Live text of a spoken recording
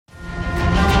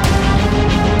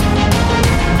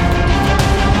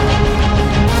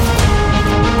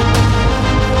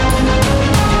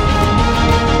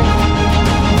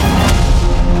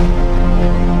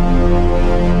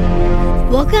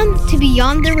to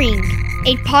Beyond the Ring,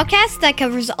 a podcast that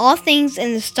covers all things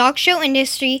in the stock show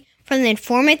industry, from the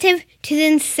informative to the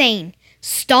insane,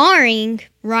 starring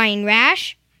Ryan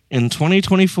Rash. In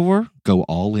 2024, go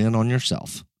all in on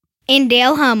yourself. And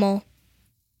Dale Hummel.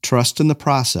 Trust in the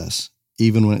process,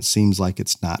 even when it seems like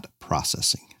it's not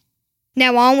processing.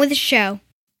 Now on with the show.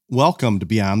 Welcome to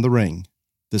Beyond the Ring.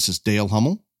 This is Dale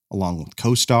Hummel, along with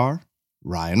co-star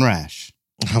Ryan Rash.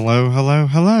 Hello, hello,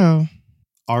 hello.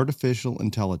 Artificial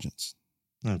intelligence.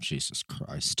 Oh, Jesus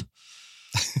Christ.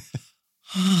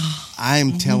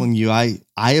 I'm telling you, I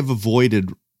have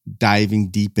avoided diving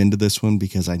deep into this one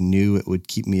because I knew it would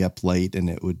keep me up late and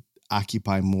it would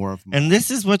occupy more of my... And this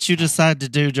is what you decide to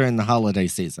do during the holiday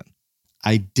season.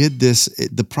 I did this.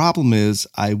 The problem is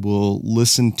I will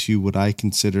listen to what I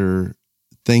consider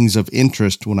things of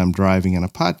interest when I'm driving on a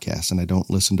podcast, and I don't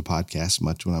listen to podcasts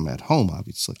much when I'm at home,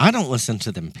 obviously. I don't listen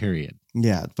to them, period.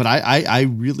 Yeah, but I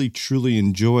really, truly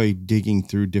enjoy digging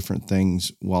through different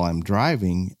things while I'm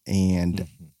driving, and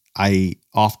I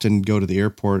often go to the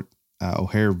airport,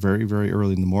 O'Hare, very, very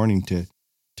early in the morning to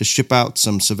ship out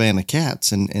some Savannah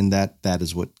cats, and that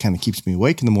is what kind of keeps me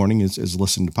awake in the morning is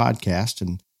listening to podcasts.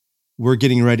 And we're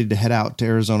getting ready to head out to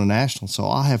Arizona National, so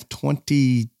I'll have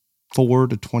 24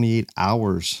 to 28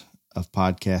 hours of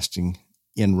podcasting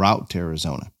en route to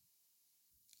Arizona.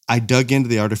 I dug into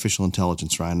the artificial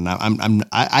intelligence, Ryan, and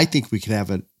I think we could have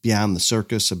it beyond the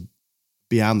circus,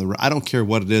 beyond the. I don't care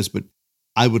what it is, but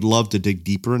I would love to dig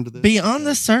deeper into this. Beyond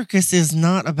the circus is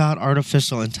not about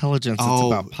artificial intelligence. It's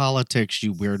about politics,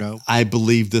 you weirdo. I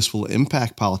believe this will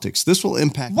impact politics. This will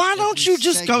impact. Why don't you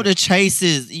just go to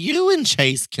Chase's? You and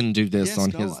Chase can do this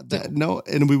on his. No,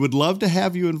 and we would love to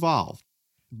have you involved.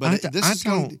 But it's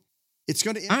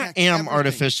going to impact I am everything.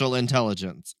 Artificial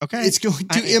intelligence. Okay. It's going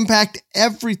to impact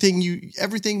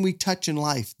everything we touch in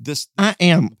life. I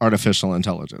am artificial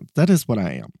intelligence. That is what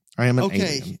I am. I am an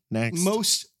alien.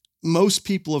 Next. Most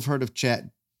people have heard of Chat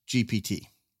GPT,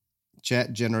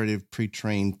 Chat Generative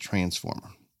Pre-trained Transformer.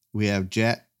 We have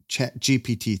Chat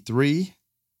GPT 3,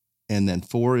 and then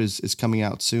 4 is coming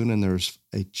out soon, and there's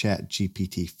a Chat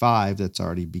GPT 5 that's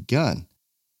already begun.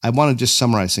 I want to just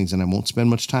summarize things, and I won't spend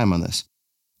much time on this.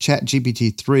 Chat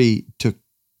GPT 3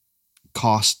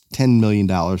 cost $10 million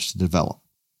to develop,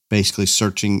 basically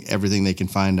searching everything they can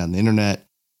find on the internet,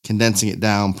 condensing it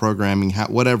down, programming,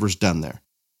 whatever's done there.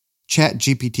 Chat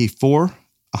GPT 4,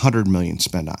 $100 million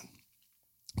spent on.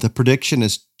 The prediction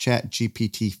is Chat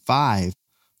GPT 5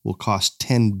 will cost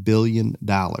 $10 billion.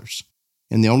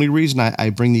 And the only reason I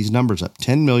bring these numbers up,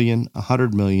 10 million,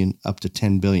 100 million, up to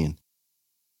 10 billion.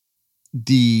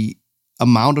 The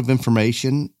amount of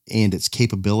information and its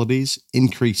capabilities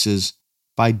increases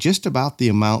by just about the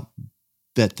amount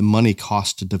that the money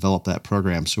costs to develop that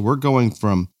program. So we're going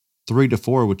from 3 to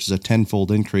 4, which is a tenfold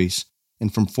increase.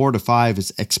 And from 4 to 5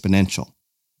 is exponential.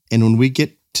 And when we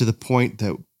get to the point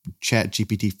that Chat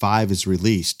GPT 5 is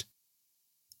released,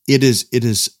 it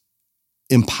is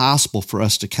impossible for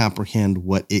us to comprehend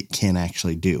what it can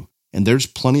actually do. And there's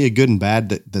plenty of good and bad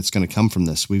that's going to come from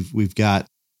this. We've got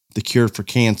the cure for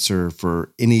cancer,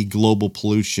 for any global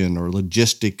pollution or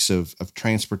logistics of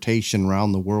transportation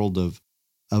around the world of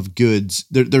goods.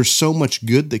 There's so much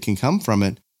good that can come from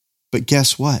it. But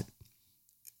guess what?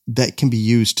 That can be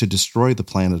used to destroy the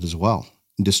planet as well,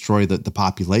 and destroy the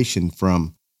population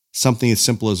from something as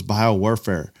simple as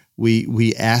biowarfare.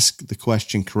 We ask the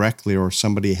question correctly, or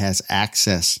somebody has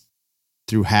access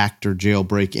through hacked or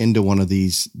jailbreak into one of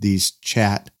these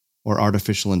chat or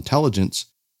artificial intelligence.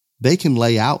 They can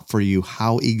lay out for you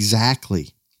how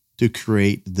exactly to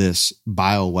create this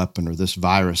bioweapon or this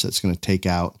virus that's going to take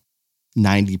out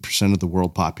 90% of the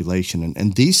world population.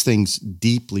 And these things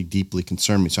deeply, deeply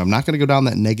concern me. So I'm not going to go down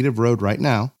that negative road right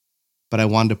now, but I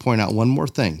wanted to point out one more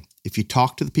thing. If you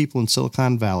talk to the people in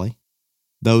Silicon Valley,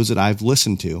 those that I've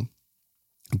listened to,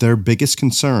 their biggest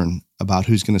concern about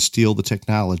who's going to steal the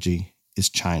technology is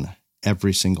China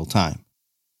every single time.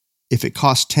 If it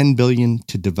costs $10 billion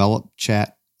to develop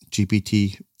Chat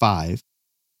GPT 5,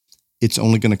 it's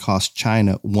only going to cost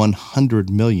China $100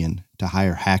 million to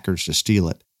hire hackers to steal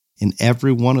it. And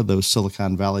every one of those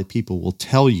Silicon Valley people will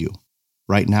tell you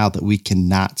right now that we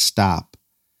cannot stop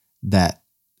that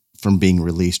from being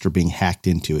released or being hacked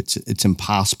into. It's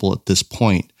impossible at this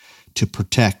point to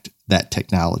protect that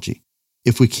technology.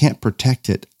 If we can't protect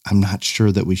it, I'm not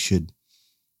sure that we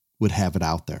would have it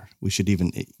out there. We should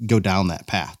even go down that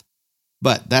path.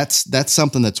 But that's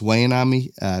something that's weighing on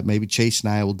me. Maybe Chase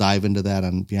and I will dive into that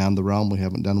on Beyond the Realm. We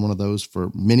haven't done one of those for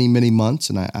many, many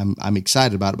months, and I'm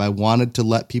excited about it. But I wanted to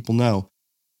let people know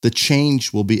the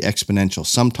change will be exponential.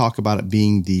 Some talk about it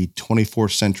being the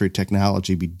 24th century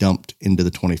technology be dumped into the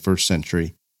 21st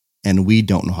century. and we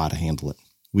don't know how to handle it.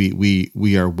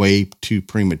 We are way too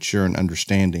premature in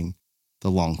understanding the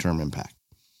long-term impact.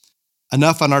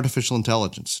 Enough on artificial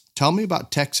intelligence. Tell me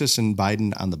about Texas and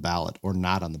Biden on the ballot or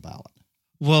not on the ballot.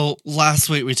 Well, last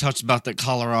week we talked about that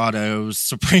Colorado's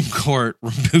Supreme Court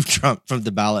removed Trump from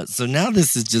the ballot. So now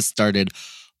this has just started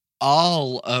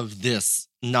all of this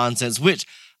nonsense, which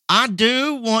I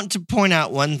do want to point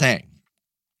out one thing.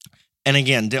 And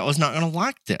again, Dale's not going to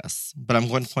like this, but I'm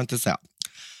going to point this out.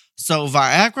 So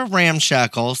Viagra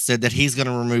Ramshackle said that he's going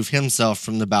to remove himself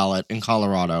from the ballot in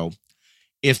Colorado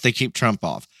if they keep Trump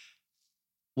off.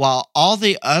 While all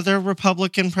the other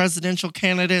Republican presidential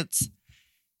candidates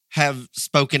have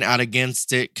spoken out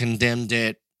against it, condemned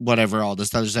it, whatever, all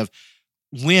this other stuff,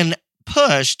 when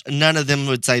pushed, none of them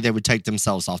would say they would take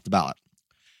themselves off the ballot.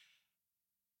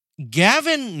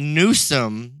 Gavin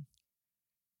Newsom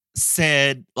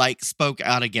spoke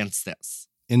out against this.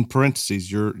 In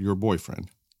parentheses, your boyfriend.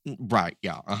 Right,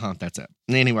 yeah, that's it.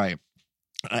 Anyway,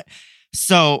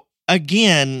 so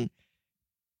again,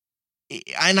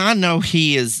 and I know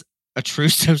he is a true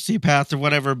sociopath or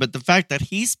whatever, but the fact that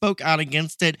he spoke out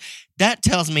against it, that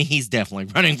tells me he's definitely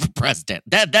running for president.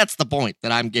 That's the point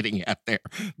that I'm getting at there.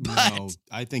 But no,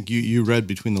 I think you read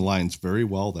between the lines very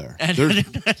well there.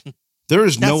 There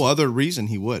is no other reason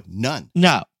he would. None.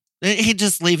 No. He'd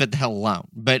just leave it the hell alone.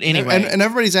 But anyway. And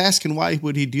everybody's asking, why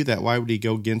would he do that? Why would he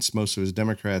go against most of his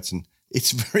Democrats? And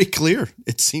it's very clear.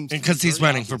 It seems because he's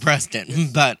running for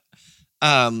president. But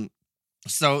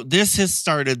so this has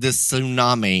started this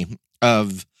tsunami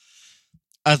of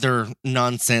other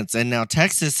nonsense. And now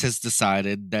Texas has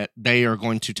decided that they are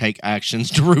going to take actions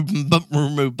to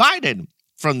remove Biden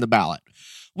from the ballot,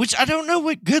 which I don't know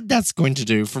what good that's going to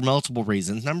do for multiple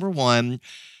reasons. Number one,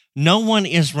 no one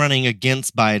is running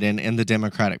against Biden in the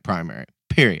Democratic primary,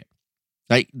 period.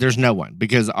 There's no one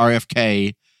because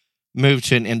RFK moved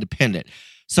to an independent.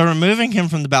 So removing him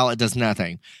from the ballot does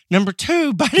nothing. Number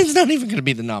two, Biden's not even going to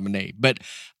be the nominee. But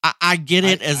I get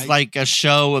it as a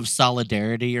show of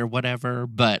solidarity or whatever.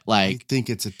 But I think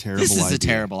it's a terrible idea. This is a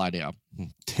terrible idea.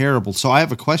 Terrible. So I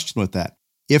have a question with that.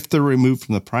 If they're removed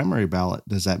from the primary ballot,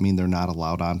 does that mean they're not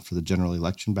allowed on for the general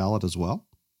election ballot as well?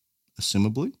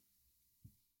 Assumably?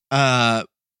 I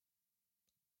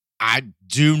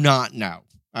do not know.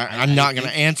 I'm not going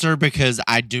to answer because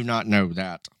I do not know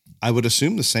that. I would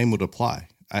assume the same would apply.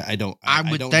 I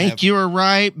would think you are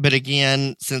right, but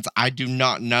again, since I do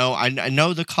not know, I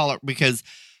know the color because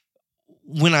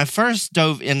when I first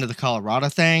dove into the Colorado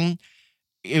thing,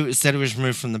 it said it was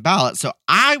removed from the ballot. So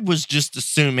I was just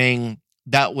assuming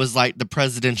that was the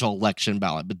presidential election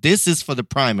ballot, but this is for the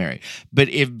primary. But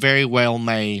it very well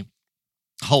may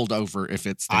hold over if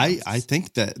it's. I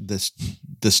think that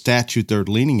the statute they're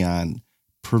leaning on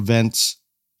prevents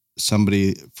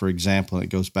somebody, for example, and it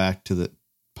goes back to the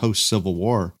post-Civil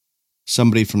War,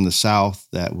 somebody from the South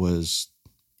that was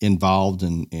involved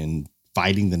in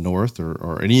fighting the North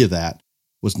or any of that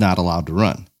was not allowed to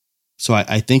run. So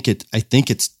I think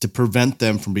it's to prevent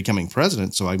them from becoming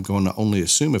president. So I'm going to only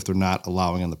assume if they're not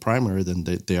allowing on the primary, then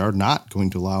they are not going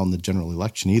to allow in the general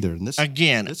election either. And this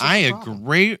I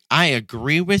agree. I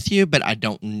agree with you, but I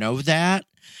don't know that.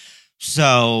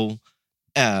 So,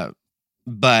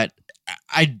 but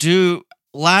I do.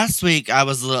 Last week, I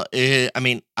was a little,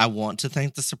 I want to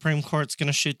think the Supreme Court's going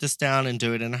to shoot this down and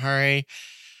do it in a hurry.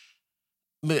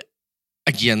 But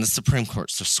again, the Supreme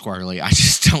Court's so squirrely. I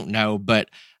just don't know. But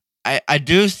I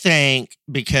do think,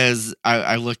 because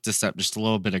I looked this up just a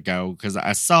little bit ago, because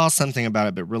I saw something about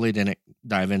it, but really didn't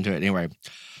dive into it. Anyway,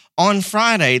 on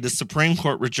Friday, the Supreme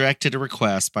Court rejected a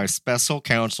request by special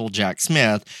counsel Jack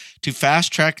Smith to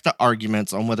fast-track the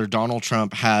arguments on whether Donald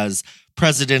Trump has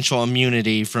presidential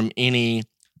immunity from any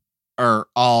or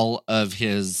all of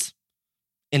his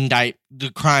the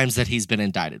crimes that he's been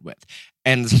indicted with.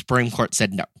 And the Supreme Court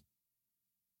said no.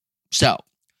 So,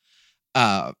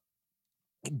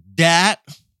 that,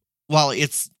 while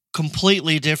it's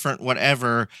completely different,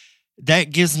 whatever, that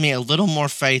gives me a little more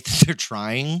faith that they're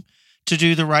trying to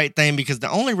do the right thing, because the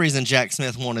only reason Jack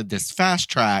Smith wanted this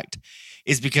fast-tracked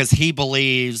is because he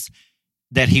believes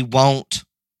that he won't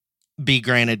be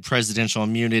granted presidential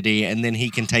immunity, and then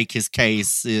he can take his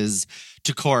cases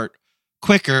to court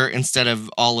quicker instead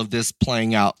of all of this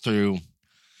playing out through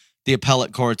the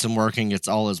appellate courts and working its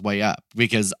all his way up.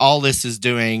 Because all this is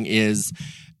doing is,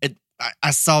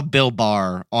 I saw Bill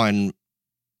Barr on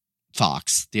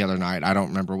Fox the other night. I don't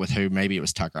remember with who. Maybe it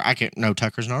was Tucker. No,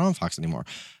 Tucker's not on Fox anymore.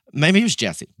 Maybe it was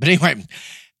Jesse. But anyway,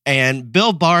 and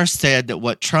Bill Barr said that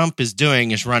what Trump is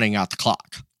doing is running out the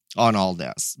clock on all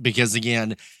this. Because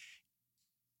again,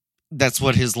 that's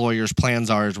what his lawyer's plans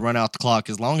are, is run out the clock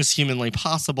as long as humanly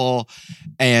possible.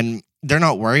 And they're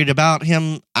not worried about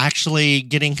him actually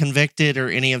getting convicted or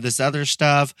any of this other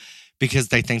stuff because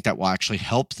they think that will actually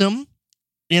help them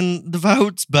in the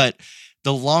votes. But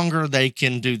the longer they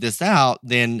can do this out,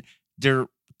 then they're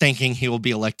thinking he will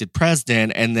be elected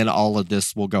president, and then all of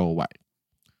this will go away.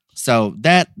 So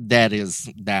that is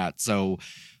that. So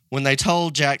when they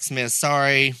told Jack Smith,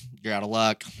 sorry, you're out of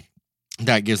luck,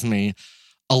 that gives me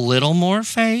a little more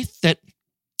faith that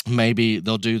maybe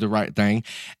they'll do the right thing.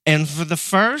 And for the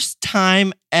first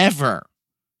time ever,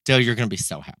 Dale, you're going to be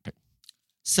so happy.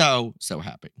 So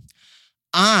happy.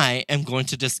 I am going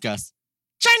to discuss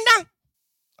China.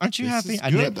 Aren't you happy?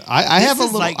 I have a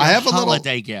little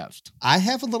holiday gift. I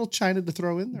have a little China to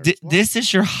throw in there. This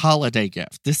is your holiday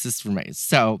gift. This is for me.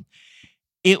 So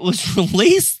it was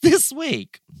released this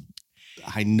week.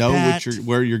 I know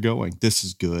where you're going. This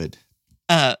is good.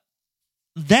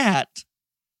 That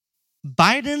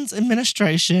Biden's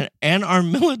administration and our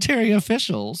military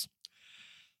officials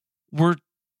were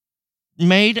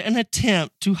made an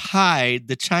attempt to hide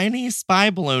the Chinese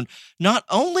spy balloon, not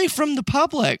only from the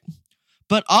public,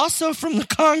 but also from the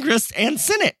Congress and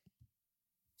Senate.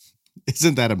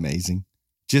 Isn't that amazing?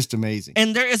 Just amazing.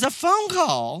 And there is a phone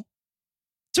call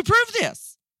to prove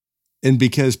this. And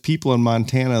because people in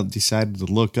Montana decided to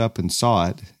look up and saw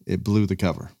it, it blew the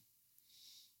cover.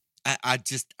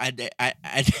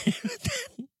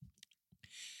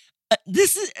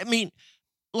 This is, I mean,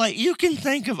 like, you can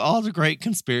think of all the great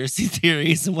conspiracy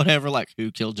theories and whatever, like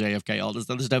who killed JFK, all this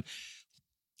other stuff.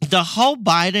 The whole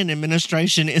Biden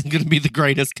administration is going to be the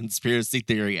greatest conspiracy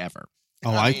theory ever.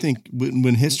 Oh, I think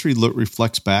when history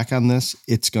reflects back on this,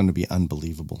 it's going to be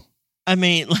unbelievable. I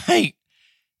mean, like,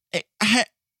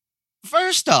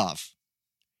 first off,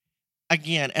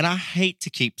 again, and I hate to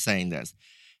keep saying this,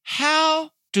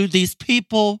 how do these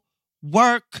people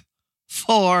work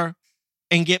for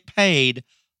and get paid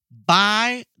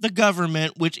by the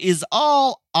government, which is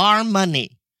all our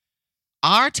money,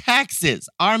 our taxes,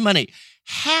 our money?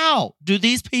 How do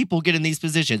these people get in these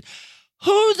positions?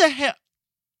 Who the hell?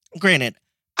 Granted,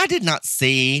 I did not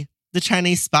see the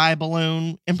Chinese spy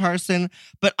balloon in person,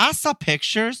 but I saw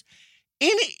pictures.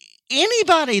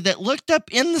 Anybody that looked up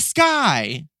in the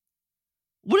sky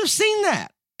would have seen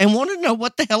that and wanted to know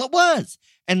what the hell it was.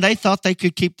 And they thought they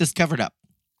could keep this covered up.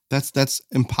 That's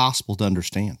impossible to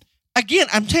understand. Again,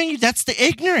 I'm telling you, that's the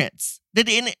ignorance. That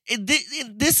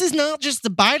this is not just the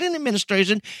Biden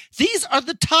administration. These are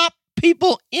the top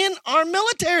people in our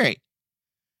military.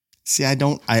 See,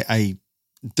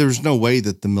 there's no way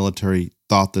that the military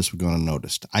thought this was going to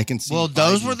notice. I can see. Well,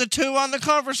 those were the two on the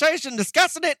conversation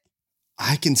discussing it.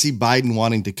 I can see Biden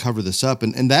wanting to cover this up.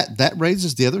 And that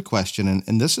raises the other question.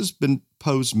 And this has been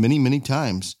posed many, many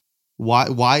times.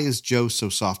 Why is Joe so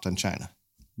soft on China?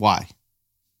 Why?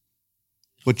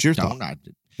 What's your thought?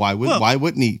 Why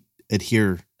wouldn't he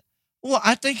adhere? Well,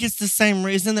 I think it's the same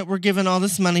reason that we're giving all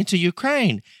this money to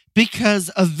Ukraine,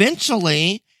 because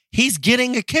eventually he's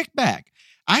getting a kickback.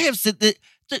 I have said that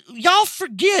y'all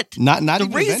forget. Not the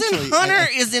reason Hunter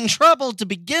is in trouble to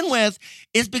begin with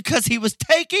is because he was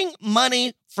taking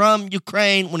money from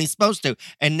Ukraine when he's supposed to,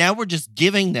 and now we're just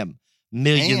giving them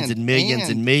millions and millions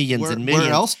and millions and millions.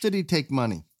 Where else did he take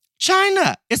money?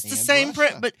 China. It's the same,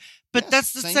 but yes,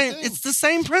 that's the same. It's the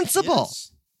same principle.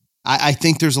 Yes. I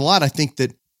think there's a lot. I think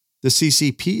that the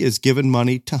CCP is given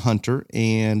money to Hunter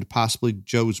and possibly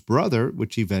Joe's brother,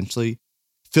 which eventually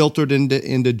filtered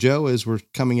into Joe as we're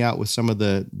coming out with some of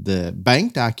the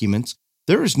bank documents.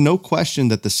 There is no question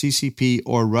that the CCP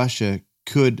or Russia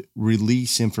could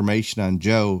release information on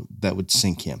Joe that would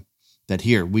sink him. That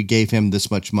here, we gave him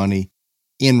this much money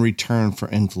in return for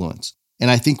influence.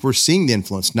 And I think we're seeing the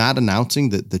influence, not announcing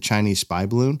the Chinese spy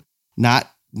balloon, not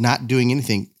doing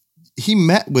anything. He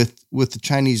met with the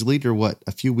Chinese leader,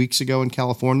 a few weeks ago in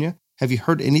California? Have you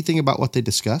heard anything about what they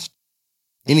discussed?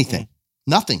 Anything?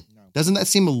 Nothing. No. Doesn't that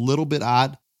seem a little bit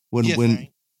odd when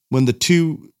the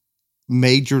two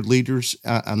major leaders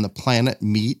on the planet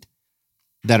meet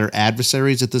that are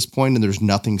adversaries at this point and there's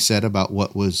nothing said about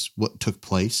what took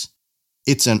place?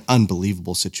 It's an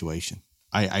unbelievable situation.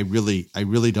 I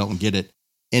really don't get it.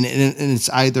 And it's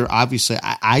either, obviously,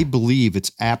 I believe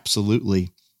it's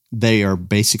absolutely they are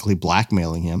basically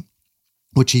blackmailing him,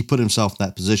 which he put himself in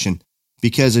that position.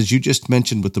 Because as you just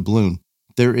mentioned with the balloon,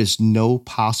 there is no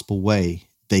possible way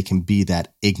they can be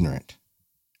that ignorant.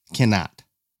 Cannot.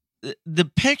 The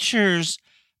pictures,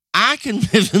 I can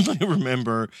vividly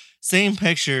remember seeing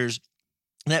pictures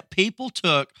that people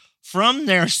took from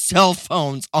their cell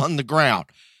phones on the ground.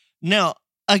 Now,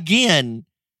 again,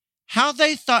 how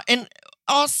they thought, and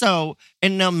also,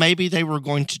 and now maybe they were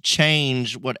going to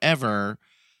change whatever,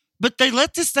 but they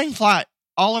let this thing fly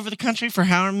all over the country for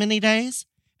how many days?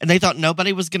 And they thought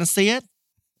nobody was going to see it?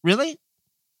 Really?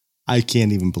 I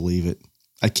can't even believe it.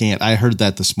 I can't. I heard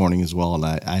that this morning as well, and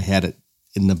I had it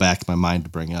in the back of my mind to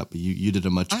bring up. But you did a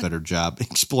much better job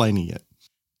explaining it.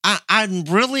 I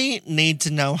really need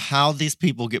to know how these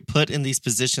people get put in these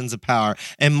positions of power.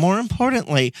 And more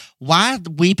importantly, why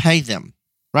we pay them.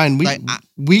 Ryan,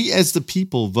 we as the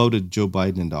people voted Joe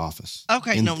Biden into office.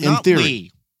 Okay, in not theory.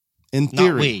 we. In theory.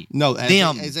 Not we. No,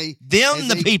 them.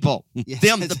 the people.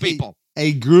 Them, the people.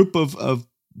 A group of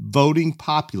voting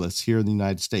populace here in the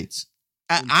United States.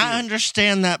 I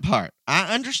understand that part.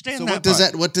 I understand so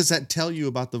that what does that tell you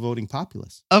about the voting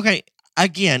populace? Okay,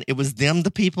 again, it was them,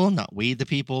 the people, not we, the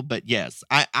people. But yes,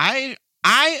 I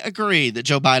agree that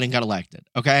Joe Biden got elected.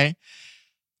 Okay,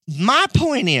 my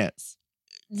point is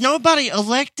nobody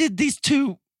elected these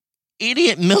two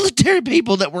idiot military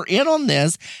people that were in on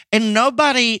this, and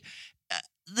nobody,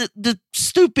 the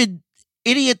stupid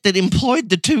idiot that employed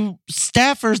the two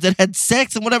staffers that had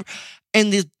sex and whatever,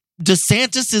 and the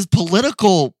DeSantis's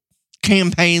political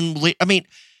campaign. I mean,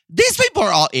 these people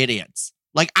are all idiots.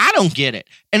 Like, I don't get it.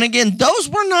 And again, those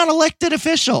were not elected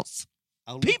officials.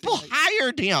 People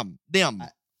hired them.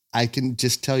 I can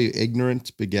just tell you,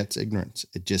 ignorance begets ignorance.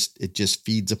 It just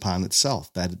feeds upon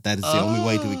itself. That is the only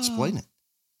way to explain it.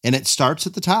 And it starts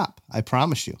at the top. I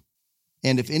promise you.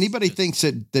 And if anybody thinks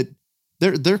that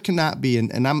there cannot be,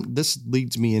 this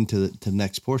leads me into the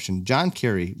next portion. John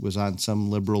Kerry was on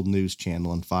some liberal news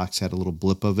channel, and Fox had a little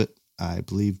blip of it, I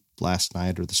believe last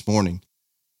night or this morning.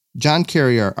 John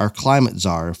Kerry, our climate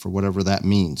czar, for whatever that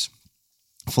means,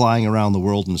 flying around the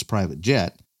world in his private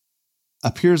jet,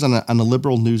 appears on a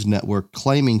liberal news network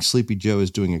claiming Sleepy Joe is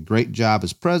doing a great job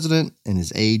as president and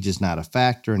his age is not a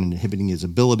factor in inhibiting his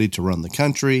ability to run the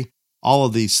country, all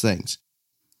of these things.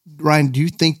 Ryan, do you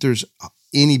think there's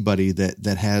anybody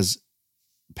that has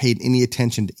paid any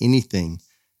attention to anything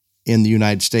in the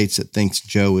United States that thinks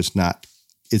Joe is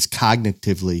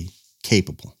cognitively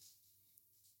capable?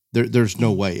 There's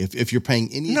no way. If you're paying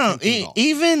any attention at all.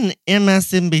 Even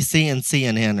MSNBC and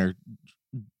CNN are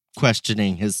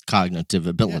questioning his cognitive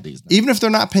abilities. Yeah. Even if they're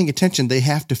not paying attention, they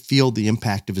have to feel the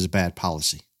impact of his bad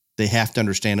policy. They have to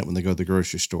understand it when they go to the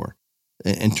grocery store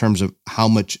in terms of how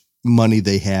much money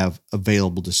they have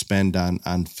available to spend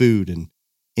on food and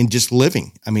just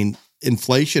living. I mean,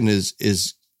 inflation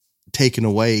is taken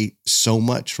away so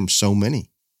much from so many.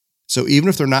 So even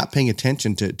if they're not paying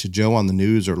attention to Joe on the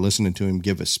news or listening to him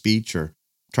give a speech or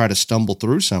try to stumble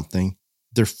through something,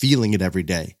 they're feeling it every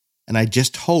day. And I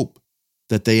just hope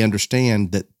that they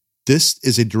understand that this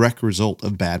is a direct result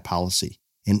of bad policy.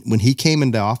 And when he came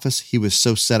into office, he was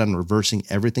so set on reversing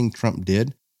everything Trump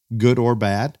did, good or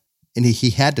bad, and he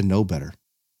had to know better.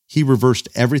 He reversed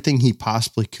everything he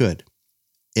possibly could.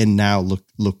 And now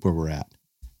look where we're at.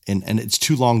 And it's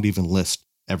too long to even list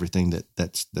everything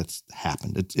that's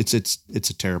happened. It's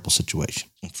a terrible situation.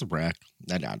 It's a wreck.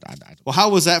 Well, how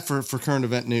was that for current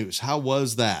event news? How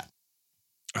was that?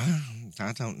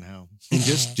 I don't know. And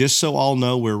just so all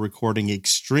know, we're recording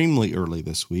extremely early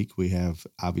this week. We have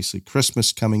obviously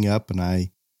Christmas coming up, and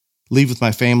I leave with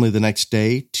my family the next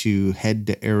day to head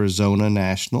to Arizona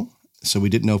National. So we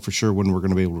didn't know for sure when we're going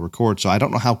to be able to record. So I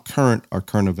don't know how current our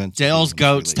current events. Dale's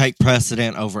goats take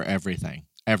precedent over everything.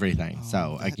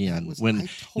 So again,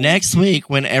 next week,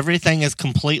 when everything is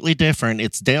completely different,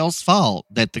 it's Dale's fault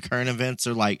that the current events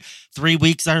are like 3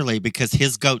 weeks early because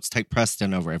his goats take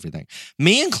precedent over everything.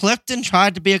 Me and Clifton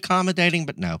tried to be accommodating,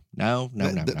 but no.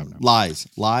 Lies.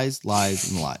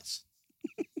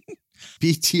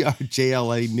 BTR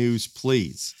JLA news,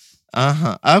 please.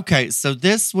 Okay, so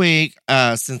this week,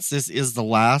 since this is the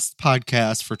last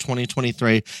podcast for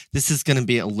 2023, this is going to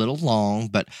be a little long,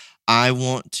 but I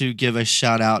want to give a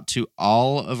shout out to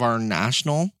all of our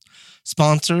national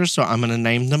sponsors. So I'm going to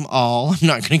name them all. I'm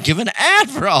not going to give an ad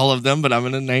for all of them, but I'm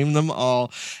going to name them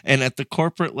all. And at the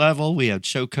corporate level, we have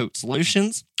Showcoat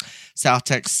Solutions, South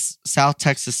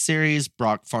Texas Series,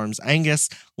 Brock Farms Angus,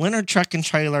 Leonard Truck and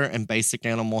Trailer, and Basic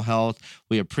Animal Health.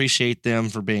 We appreciate them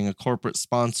for being a corporate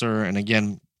sponsor. And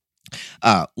again,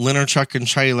 Leonard Truck and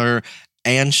Trailer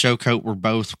and Showcoat were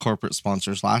both corporate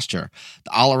sponsors last year.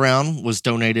 The All Around was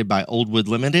donated by Oldwood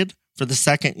Limited for the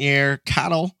second year.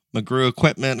 Cattle, McGrew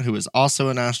Equipment, who is also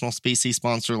a national species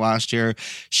sponsor last year.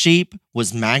 Sheep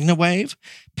was Magna Wave.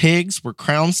 Pigs were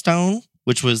Crownstone.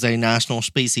 which was a national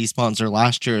species sponsor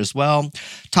last year as well.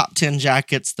 Top 10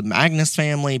 Jackets, the Magnus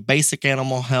family, Basic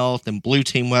Animal Health, and Blue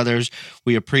Team Weathers.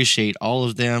 We appreciate all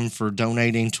of them for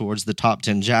donating towards the Top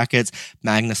 10 Jackets.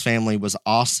 Magnus family was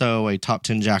also a Top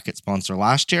 10 Jacket sponsor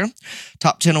last year.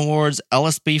 Top 10 Awards,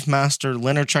 Ellis Beefmaster,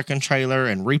 Leonard Truck and Trailer,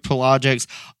 and Repologics.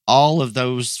 All of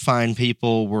those fine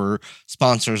people were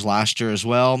sponsors last year as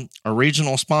well. Our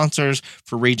regional sponsors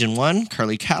for Region 1,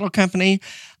 Curly Cattle Company,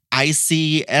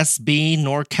 ICSB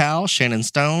NorCal, Shannon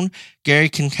Stone, Gary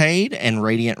Kincaid, and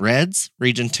Radiant Reds.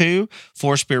 Region 2,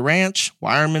 Four Spear Ranch,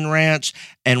 Wireman Ranch,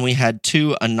 and we had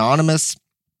 2 anonymous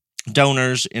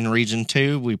donors in Region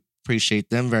 2. We appreciate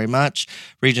them very much.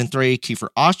 Region 3, Kiefer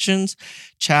Auctions,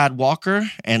 Chad Walker,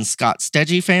 and Scott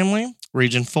Stedgy family.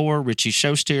 Region 4, Richie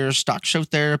Show Steers, Stock Show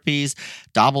Therapies,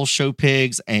 Dobble Show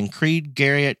Pigs, and Creed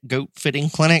Garrett Goat Fitting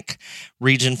Clinic.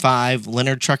 Region 5,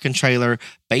 Leonard Truck and Trailer,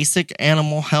 Basic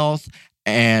Animal Health,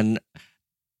 and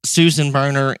Susan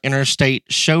Berner Interstate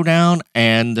Showdown,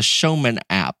 and the Showman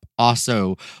app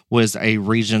also was a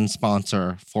region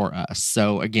sponsor for us.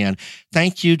 So again,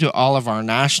 thank you to all of our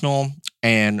national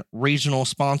and regional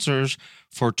sponsors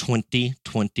for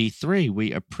 2023.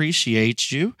 We appreciate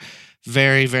you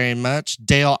very, very much.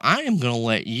 Dale, I am going to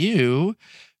let you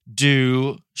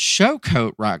do show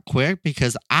coat right quick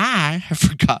because I have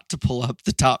forgot to pull up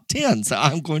the top 10. So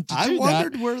I'm going to do that. I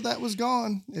wondered where that was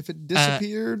gone, if it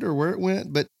disappeared or where it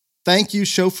went. But thank you,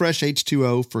 Showfresh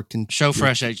H2O, for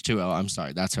Showfresh H2O. I'm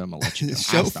sorry. That's who I'm going to let you know.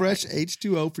 Showfresh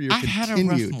H2O for your I've had a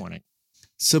rough morning.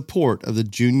 Support of the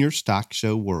junior stock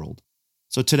show world.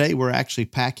 So today we're actually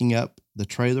packing up the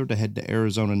trailer to head to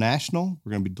Arizona National.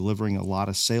 We're going to be delivering a lot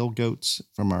of sale goats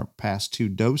from our past 2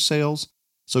 doe sales.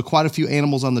 So quite a few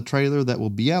animals on the trailer that will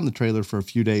be on the trailer for a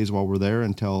few days while we're there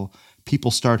until people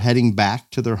start heading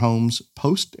back to their homes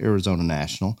post Arizona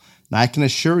National. And I can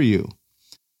assure you,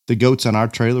 the goats on our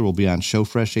trailer will be on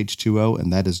Showfresh H2O,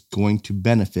 and that is going to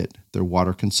benefit their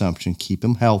water consumption, keep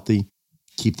them healthy,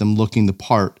 keep them looking the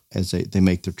part as they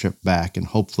make their trip back, and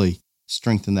hopefully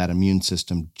strengthen that immune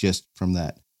system just from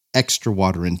that extra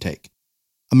water intake.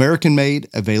 American made,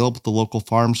 available at the local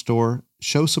farm store,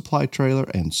 Show Supply Trailer,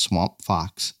 and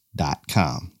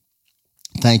swampfox.com.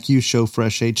 Thank you,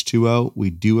 Showfresh H2O. We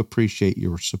do appreciate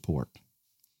your support.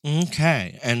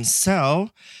 Okay, and so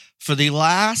for the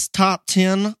last top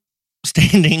 10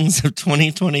 standings of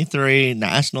 2023,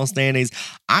 national standings,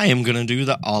 I am going to do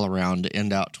the all-around to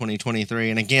end out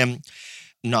 2023. And again,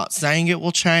 not saying it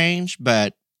will change,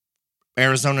 but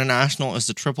Arizona National is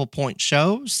a triple point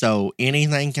show, so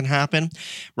anything can happen.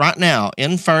 Right now,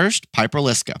 in first, Piper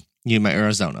Liska, Yuma,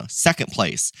 Arizona. Second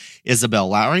place, Isabel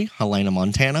Lowry, Helena,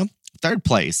 Montana. Third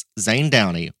place, Zane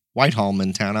Downey, Whitehall,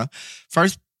 Montana.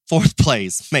 Fourth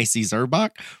place, Macy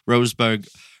Zerbach,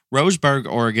 Roseburg,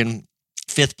 Oregon.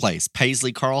 Fifth place,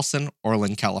 Paisley Carlson,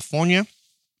 Orland, California.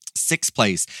 Sixth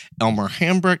place, Elmer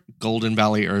Hambrick, Golden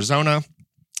Valley, Arizona.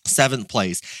 Seventh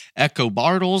place, Echo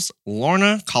Bartles,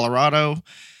 Lorna, Colorado.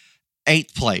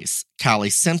 Eighth place, Callie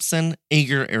Simpson,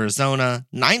 Eager, Arizona.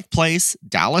 Ninth place,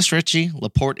 Dallas Ritchie,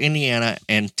 LaPorte, Indiana.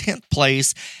 And 10th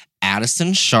place,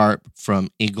 Addison Sharp from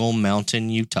Eagle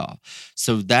Mountain, Utah.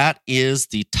 So that is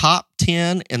the top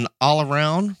 10 in the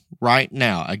all-around right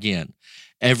now. Again,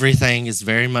 everything is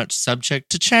very much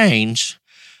subject to change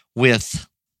with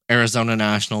Arizona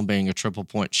National being a triple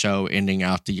point show ending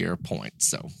out the year points.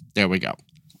 So there we go.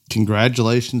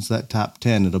 Congratulations, that top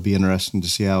 10. It'll be interesting to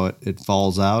see how it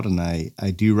falls out. And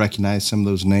I do recognize some of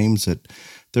those names that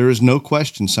there is no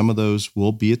question some of those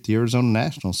will be at the Arizona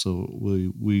National. So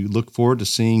we look forward to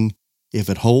seeing if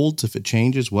it holds, if it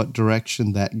changes, what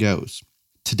direction that goes.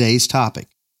 Today's topic,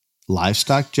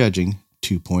 Livestock Judging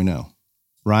 2.0.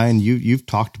 Ryan, you've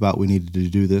talked about we needed to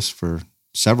do this for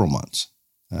several months,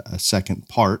 a second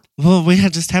part. Well, we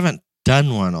just haven't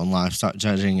done one on livestock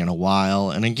judging in a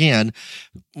while. And again,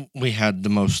 we had the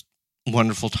most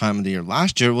wonderful time of the year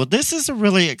last year. Well, this is a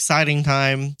really exciting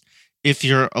time if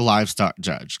you're a livestock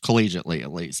judge, collegiately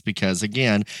at least, because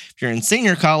again, if you're in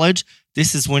senior college,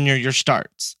 this is when your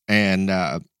starts. And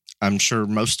I'm sure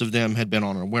most of them had been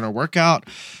on a winter workout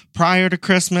prior to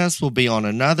Christmas, will be on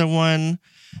another one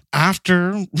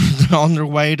after, on their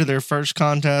way to their first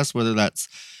contest, whether that's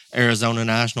Arizona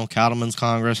National, Cattlemen's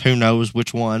Congress, who knows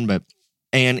which one.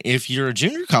 And if you're a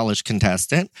junior college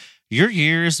contestant, your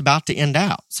year is about to end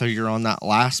out. So you're on that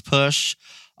last push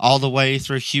all the way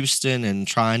through Houston and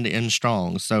trying to end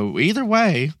strong. So either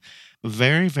way,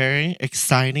 very, very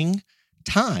exciting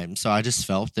time. So I just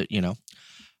felt that,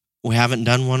 we haven't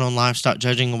done one on livestock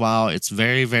judging in a while. It's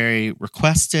very, very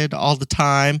requested all the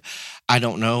time. I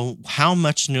don't know how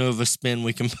much new of a spin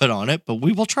we can put on it, but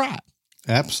we will try.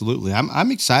 Absolutely.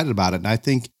 I'm excited about it. And I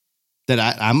think that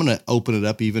I'm going to open it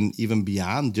up even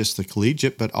beyond just the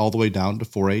collegiate, but all the way down to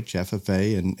 4-H,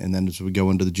 FFA. And then as we go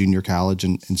into the junior college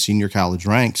and senior college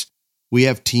ranks, we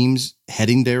have teams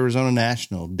heading to Arizona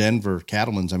National, Denver,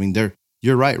 Cattlemen's. I mean,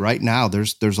 you're right. Right now,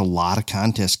 there's a lot of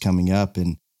contests coming up,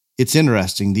 and it's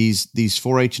interesting. These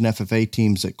 4-H and FFA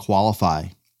teams that qualify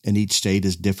in each state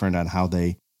is different on how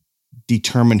they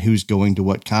determine who's going to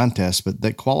what contest, but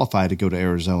that qualify to go to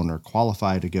Arizona or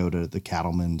qualify to go to the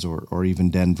Cattlemen's or even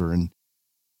Denver. And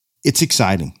it's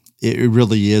exciting. It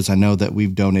really is. I know that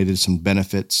we've donated some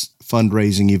benefits,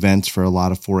 fundraising events for a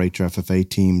lot of 4-H or FFA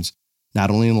teams, not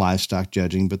only in livestock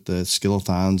judging, but the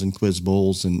skillathons and quiz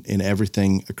bowls and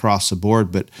everything across the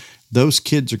board. But those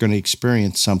kids are going to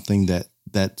experience something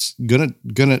that's going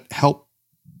to help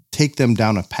take them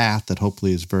down a path that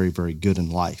hopefully is very, very good in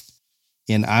life.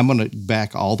 And I'm going to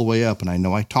back all the way up. And I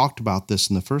know I talked about this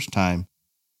in the first time,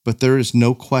 but there is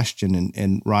no question.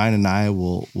 And Ryan and I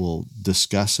will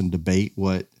discuss and debate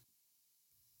what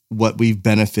we've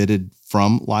benefited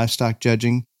from livestock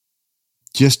judging.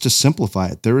 Just to simplify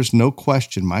it, there is no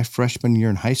question my freshman year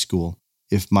in high school,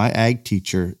 if my ag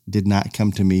teacher did not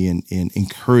come to me and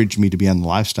encourage me to be on the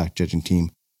livestock judging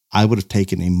team, I would have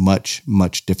taken a much,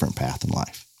 much different path in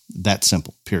life. That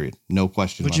simple, period. No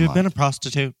question. Would you have been a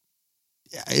prostitute?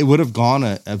 It would have gone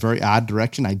a very odd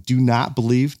direction. I do not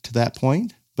believe to that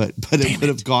point, but it would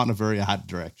have gone a very odd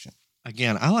direction.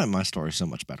 Again, I like my story so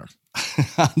much better.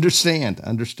 Understand.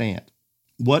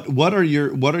 What are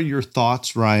your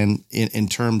thoughts, Ryan, in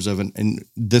terms of, and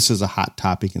this is a hot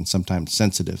topic and sometimes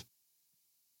sensitive.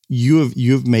 You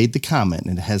have made the comment,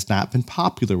 and it has not been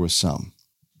popular with some.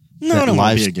 No, I don't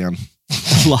want to be again.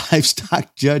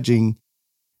 Livestock judging,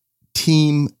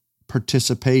 team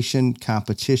participation,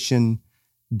 competition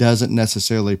doesn't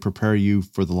necessarily prepare you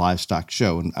for the livestock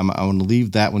show. And I want to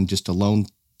leave that one just alone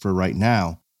for right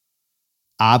now.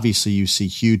 Obviously, you see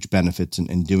huge benefits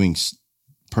in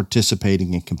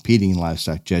participating and competing in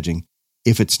livestock judging.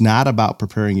 If it's not about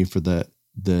preparing you for the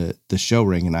show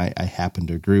ring, and I happen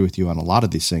to agree with you on a lot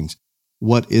of these things,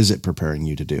 what is it preparing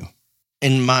you to do?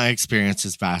 In my experience,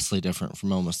 is vastly different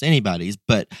from almost anybody's,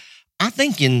 but I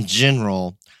think in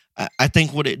general, I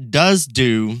think what it does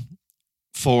do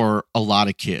for a lot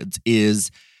of kids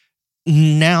is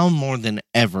now more than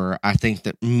ever, I think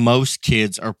that most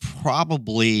kids are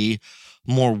probably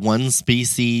more one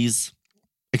species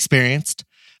experienced,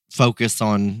 focus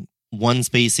on one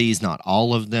species, not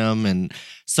all of them. And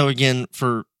so again,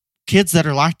 for kids that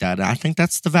are like that, I think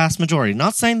that's the vast majority.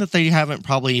 Not saying that they haven't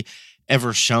probably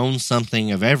ever shown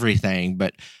something of everything,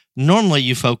 but normally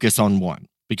you focus on one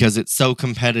because it's so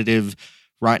competitive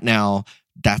right now.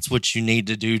 That's what you need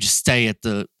to do to stay at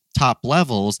the top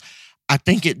levels. I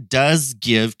think it does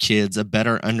give kids a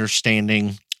better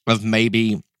understanding of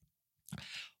maybe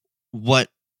what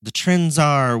the trends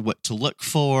are, what to look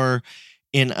for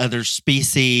in other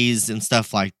species and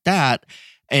stuff like that.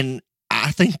 And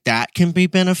I think that can be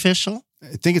beneficial.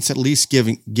 I think it's at least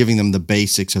giving them the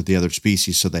basics of the other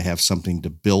species so they have something to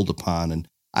build upon. And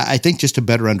I think just a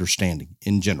better understanding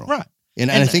in general. Right. And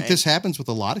I think this happens with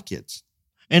a lot of kids.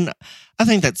 And I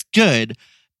think that's good.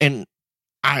 And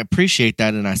I appreciate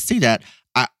that. And I see that.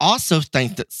 I also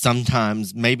think that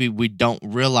sometimes maybe we don't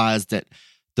realize that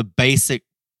the basic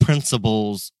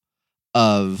principles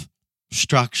of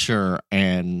structure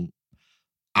and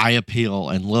eye appeal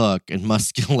and look and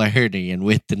muscularity and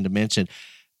width and dimension,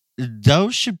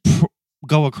 those should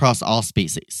go across all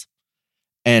species.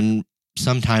 And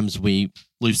sometimes we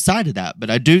lose sight of that. But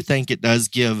I do think it does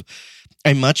give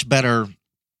a much better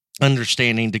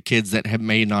understanding to kids that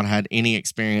may not had any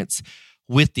experience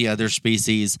with the other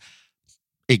species.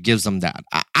 It gives them that.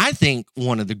 I think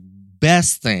one of the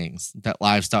best things that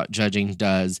livestock judging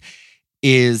does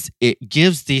is it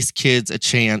gives these kids a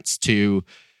chance to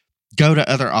go to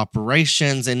other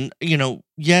operations. And,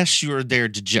 yes, you're there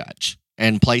to judge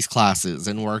and place classes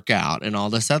and work out and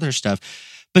all this other stuff.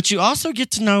 But you also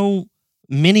get to know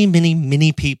many, many,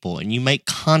 many people, and you make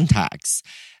contacts.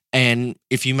 And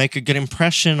if you make a good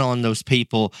impression on those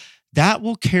people, that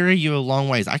will carry you a long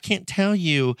ways. I can't tell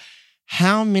you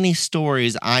how many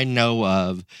stories I know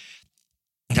of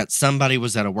that somebody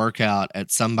was at a workout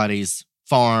at somebody's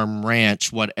farm,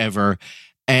 ranch, whatever,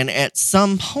 and at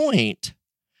some point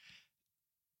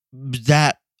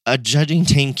that a judging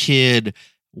team kid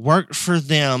worked for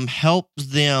them,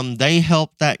 helped them, they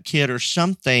helped that kid or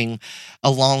something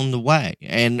along the way.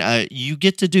 And you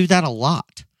get to do that a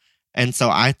lot. And so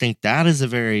I think that is a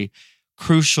very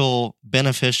crucial,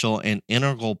 beneficial, and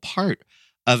integral part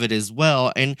of it as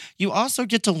well. And you also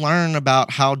get to learn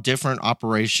about how different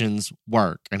operations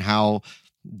work and how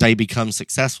they become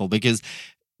successful, because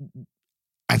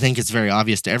I think it's very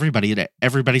obvious to everybody that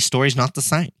everybody's story is not the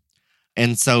same.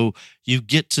 And so you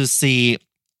get to see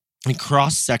a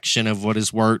cross section of what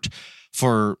has worked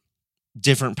for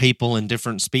different people and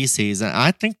different species. And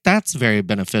I think that's very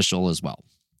beneficial as well.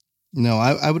 No,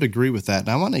 I would agree with that. And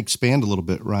I want to expand a little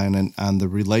bit, Ryan, on the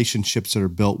relationships that are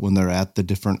built when they're at the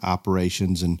different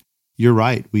operations. And you're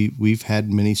right. We've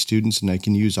had many students, and I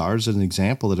can use ours as an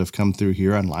example, that have come through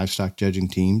here on livestock judging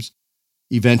teams,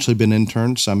 eventually been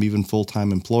interns, some even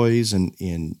full-time employees, and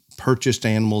in purchased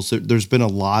animals. There's been a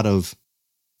lot of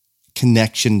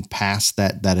connection past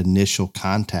that initial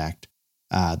contact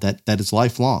that is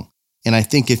lifelong. And I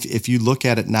think if you look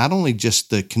at it, not only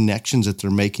just the connections that they're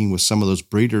making with some of those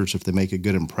breeders, if they make a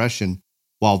good impression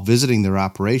while visiting their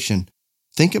operation,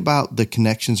 think about the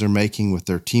connections they're making with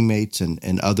their teammates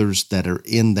and others that are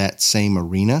in that same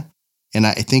arena. And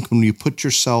I think when you put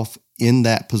yourself in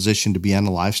that position to be on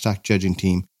a livestock judging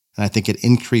team, and I think it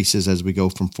increases as we go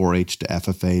from 4-H to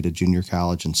FFA to junior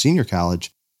college and senior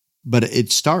college, but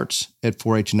it starts at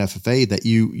 4-H and FFA that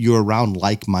you're around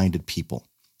like-minded people.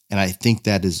 And I think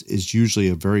that is usually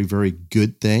a very, very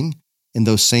good thing. And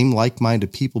those same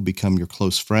like-minded people become your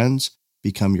close friends,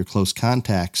 become your close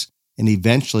contacts. And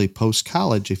eventually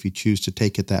post-college, if you choose to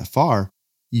take it that far,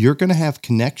 you're going to have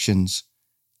connections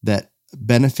that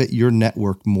benefit your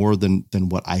network more than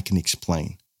what I can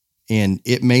explain. And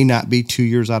it may not be 2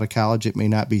 years out of college. It may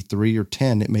not be 3 or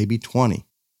 10. It may be 20.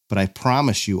 But I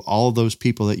promise you, all of those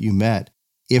people that you met,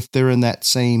 if they're in that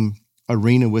same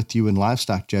arena with you in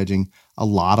livestock judging, a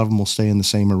lot of them will stay in the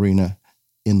same arena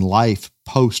in life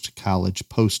post-college,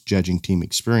 post-judging team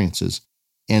experiences.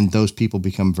 And those people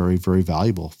become very, very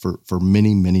valuable for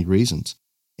many, many reasons.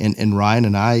 And Ryan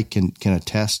and I can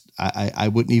attest, I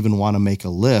wouldn't even want to make a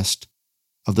list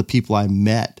of the people I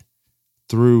met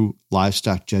through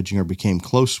livestock judging or became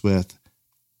close with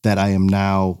that I am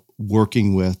now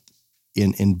working with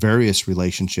in various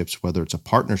relationships, whether it's a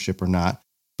partnership or not,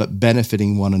 but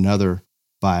benefiting one another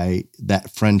by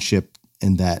that friendship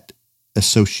and that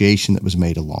association that was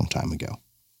made a long time ago.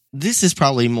 This is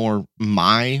probably more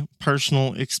my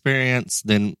personal experience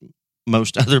than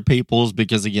most other people's,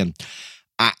 because again,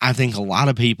 I think a lot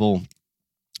of people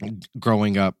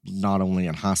growing up, not only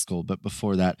in high school, but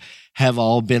before that, have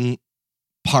all been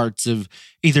parts of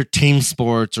either team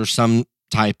sports or some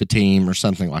type of team or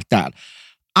something like that.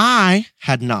 I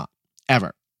had not,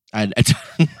 ever. And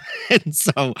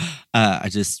so I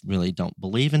just really don't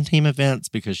believe in team events,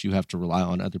 because you have to rely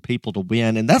on other people to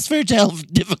win. And that's very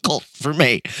difficult for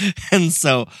me. And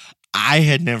so I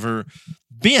had never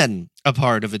been a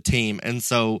part of a team. And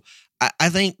so I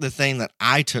think the thing that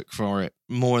I took for it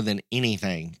more than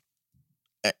anything,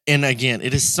 and again,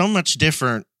 it is so much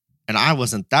different, and I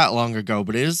wasn't that long ago,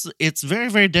 but it's very,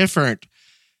 very different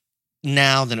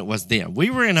now than it was then. We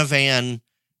were in a van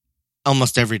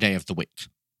almost every day of the week,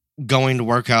 going to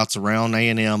workouts around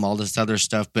A&M, all this other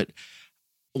stuff. But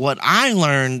what I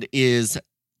learned is,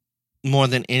 more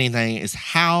than anything, is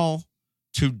how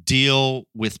to deal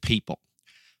with people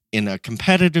in a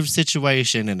competitive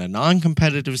situation, in a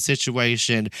non-competitive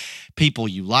situation, people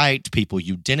you liked, people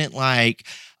you didn't like,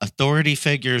 authority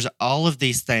figures, all of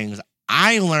these things.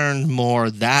 I learned more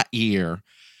that year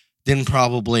than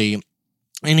probably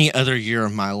any other year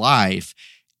of my life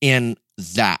in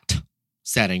that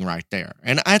setting right there.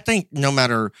 And I think no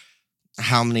matter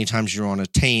how many times you're on a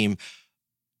team,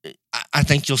 I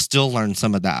think you'll still learn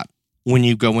some of that when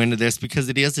you go into this, because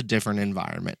it is a different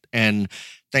environment and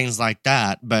things like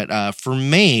that. But for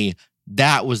me,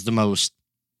 that was the most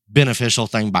beneficial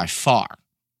thing by far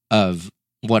of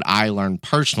what I learned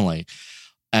personally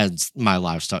as my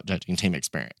livestock judging team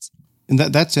experience. And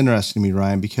that's interesting to me,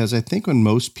 Ryan, because I think when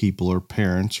most people or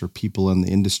parents or people in the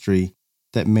industry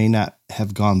that may not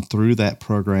have gone through that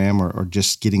program or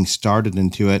just getting started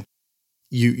into it,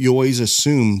 you always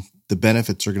assume the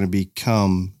benefits are going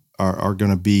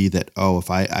to be that, oh,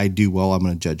 if I do well, I'm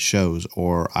going to judge shows,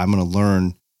 or I'm going to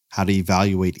learn how to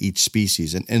evaluate each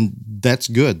species. And that's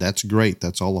good. That's great.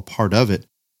 That's all a part of it.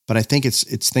 But I think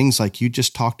it's things like you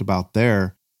just talked about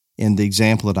there, and the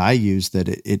example that I used, that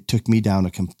it took me down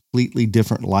a completely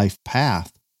different life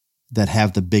path that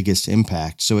have the biggest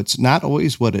impact. So it's not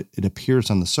always what it appears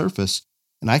on the surface.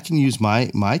 And I can use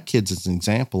my kids as an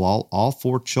example. All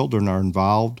 4 children are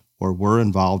involved or were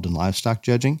involved in livestock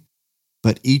judging,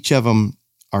 but each of them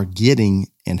are getting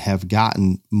and have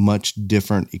gotten much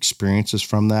different experiences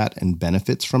from that and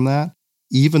benefits from that,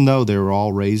 even though they were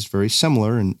all raised very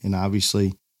similar. And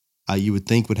obviously you would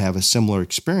think would have a similar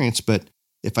experience. But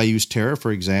if I use Tara,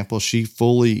 for example, she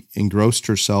fully engrossed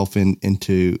herself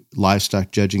into livestock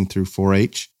judging through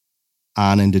 4-H.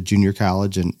 on into junior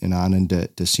college and on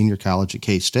into senior college at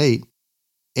K-State.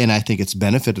 And I think it's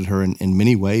benefited her in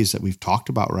many ways that we've talked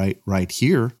about right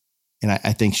here. And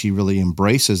I think she really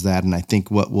embraces that. And I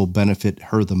think what will benefit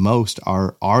her the most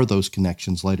are those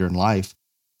connections later in life,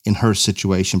 in her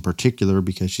situation in particular,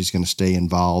 because she's going to stay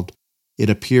involved, it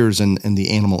appears, in the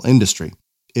animal industry.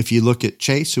 If you look at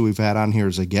Chase, who we've had on here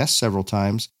as a guest several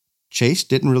times, Chase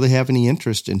didn't really have any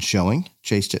interest in showing.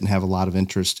 Chase didn't have a lot of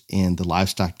interest in the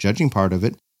livestock judging part of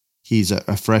it. He's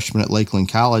a freshman at Lakeland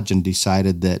College and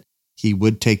decided that he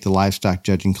would take the livestock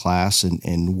judging class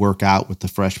and work out with the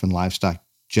freshman livestock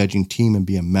judging team and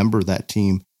be a member of that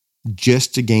team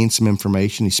just to gain some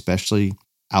information, especially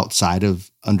outside of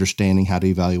understanding how to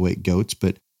evaluate goats.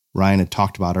 But Ryan had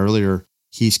talked about earlier,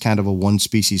 he's kind of a one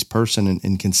species person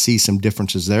and can see some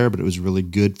differences there, but it was really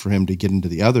good for him to get into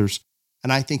the others.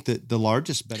 And I think that the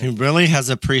largest benefit... He really has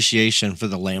appreciation for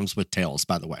the lambs with tails,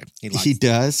 by the way. He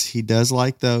does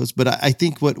like those. But I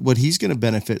think what he's going to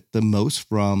benefit the most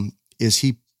from is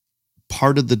he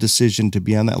part of the decision to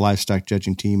be on that livestock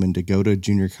judging team and to go to a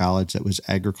junior college that was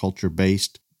agriculture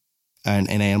based and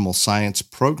an animal science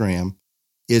program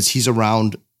is he's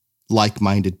around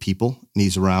like-minded people and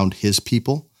he's around his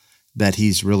people that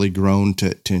he's really grown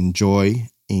to enjoy.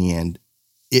 And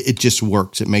it just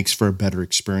works. It makes for a better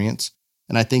experience.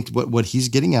 And I think what he's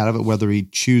getting out of it, whether he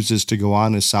chooses to go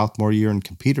on his sophomore year and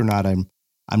compete or not, I'm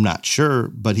not sure,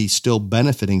 but he's still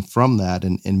benefiting from that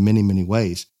in many, many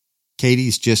ways.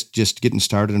 Katie's just getting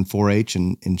started in 4-H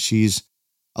and she's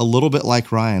a little bit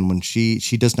like Ryan when she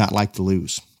does not like to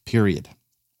lose, period.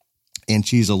 And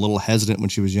she's a little hesitant when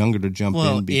she was younger to jump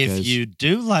in because... if you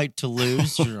do like to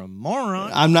lose, you're a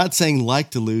moron. I'm not saying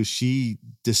like to lose. She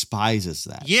despises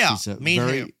that. Yeah, she's a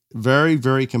very,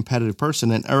 very competitive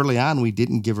person. And early on, we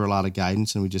didn't give her a lot of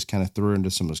guidance and we just kind of threw her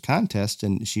into some of those contests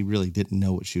and she really didn't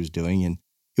know what she was doing. And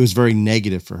it was very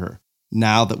negative for her.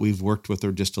 Now that we've worked with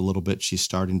her just a little bit, she's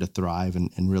starting to thrive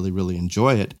and really, really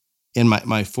enjoy it. And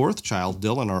my fourth child,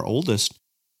 Dylan, our oldest,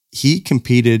 he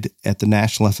competed at the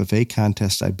National FFA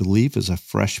contest, I believe, as a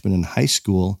freshman in high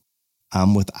school,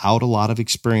 without a lot of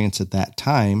experience at that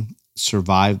time,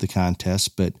 survived the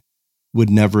contest, but would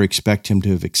never expect him to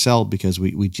have excelled because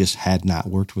we just had not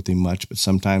worked with him much. But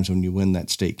sometimes when you win that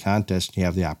state contest and you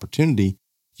have the opportunity,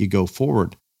 you go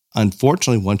forward.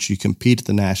 Unfortunately, once you compete at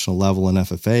the national level in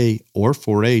FFA or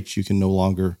 4-H, you can no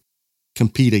longer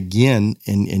compete again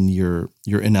and you're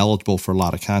ineligible for a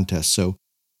lot of contests. So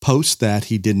post that,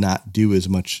 he did not do as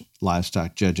much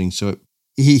livestock judging. So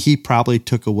he probably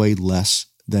took away less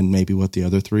than maybe what the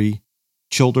other three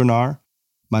children are.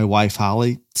 My wife,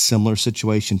 Holly, similar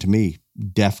situation to me,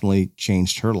 definitely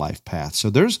changed her life path. So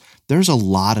there's a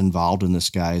lot involved in this,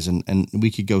 guys, and we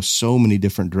could go so many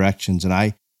different directions. And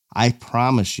I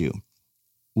promise you,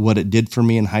 what it did for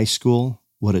me in high school,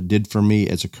 what it did for me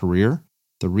as a career,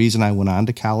 the reason I went on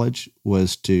to college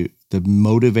was the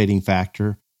motivating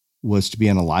factor was to be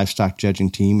on a livestock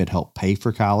judging team. It helped pay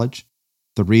for college.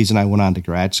 The reason I went on to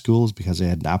grad school is because I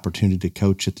had an opportunity to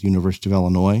coach at the University of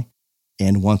Illinois.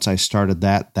 And once I started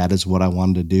that is what I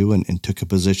wanted to do and took a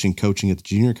position coaching at the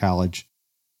junior college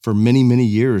for many, many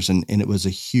years. And it was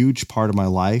a huge part of my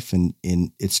life. And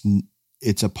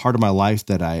it's a part of my life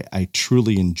that I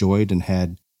truly enjoyed and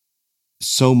had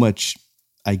so much,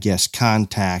 I guess,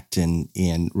 contact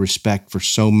and respect for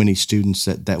so many students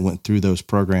that went through those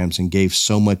programs and gave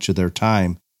so much of their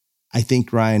time. I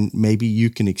think, Ryan, maybe you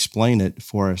can explain it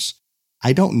for us.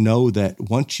 I don't know that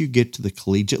once you get to the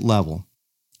collegiate level,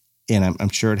 and I'm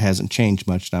sure it hasn't changed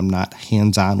much, and I'm not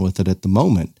hands-on with it at the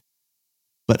moment,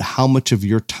 but how much of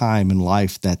your time in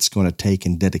life that's going to take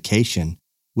in dedication,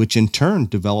 which in turn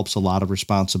develops a lot of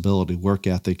responsibility, work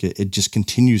ethic. It just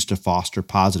continues to foster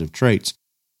positive traits.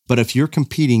 But if you're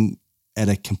competing at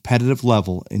a competitive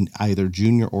level in either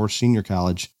junior or senior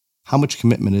college, how much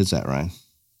commitment is that, Ryan?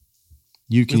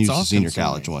 You can use the senior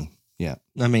college one. Yeah.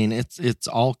 I mean, it's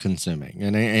all consuming.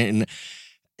 And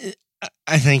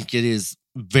I think it is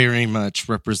very much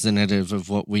representative of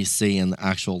what we see in the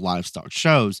actual livestock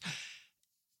shows.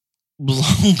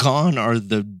 Long gone are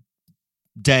the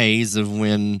days of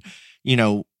when,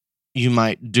 you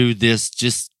might do this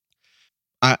just,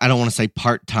 I don't want to say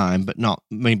part-time, but not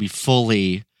maybe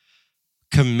fully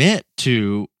commit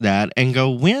to that and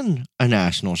go win a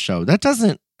national show. That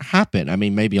doesn't happen. I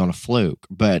mean, maybe on a fluke,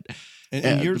 but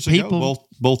and years ago,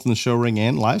 both in the show ring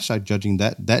and livestock judging,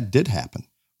 that did happen.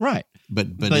 Right. But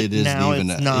it is now even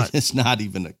it's not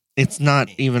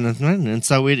even a thing. And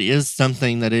so it is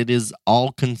something that it is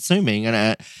all consuming.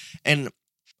 And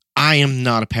I am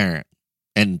not a parent.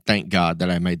 And thank God that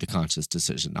I made the conscious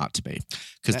decision not to be,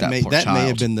 because that poor that child may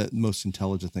have been the most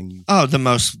intelligent thing you. Oh, the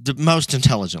most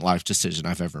intelligent life decision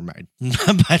I've ever made.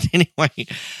 But anyway,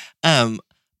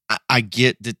 I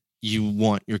get that you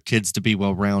want your kids to be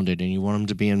well-rounded and you want them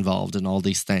to be involved in all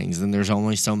these things, and there's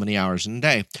only so many hours in a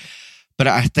day. But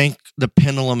I think the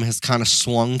pendulum has kind of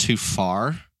swung too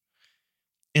far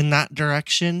in that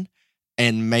direction,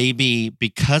 and maybe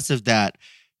because of that,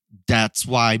 that's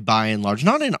why, by and large,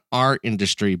 not in our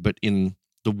industry, but in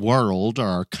the world or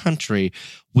our country,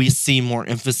 we see more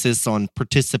emphasis on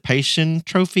participation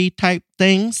trophy type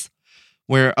things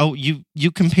where, oh,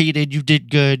 you competed, you did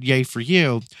good, yay for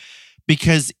you.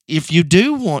 Because if you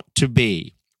do want to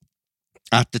be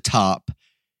at the top,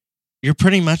 you're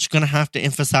pretty much going to have to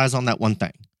emphasize on that one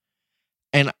thing.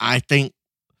 And I think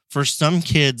for some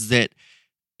kids that,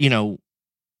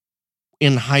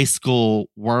 in high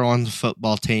school were on the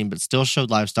football team, but still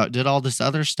showed livestock, did all this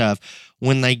other stuff.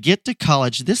 When they get to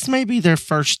college, this may be their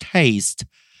first taste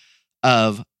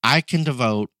of, I can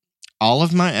devote all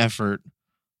of my effort,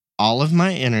 all of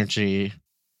my energy,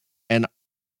 and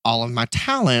all of my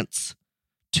talents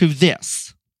to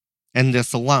this and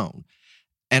this alone.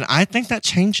 And I think that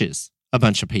changes a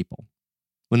bunch of people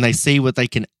when they see what they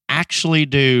can actually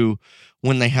do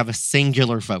when they have a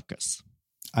singular focus.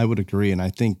 I would agree. And I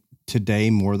think today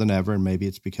more than ever, and maybe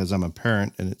it's because I'm a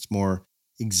parent and it's more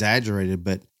exaggerated,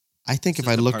 but I think if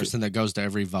I look at the person that goes to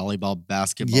every volleyball,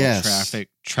 basketball, yes.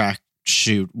 track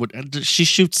shoot, she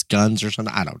shoots guns or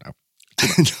something. I don't know.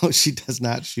 No, she does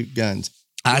not shoot guns.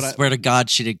 I swear to God,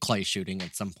 she did clay shooting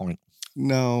at some point.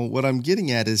 No, what I'm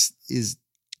getting at is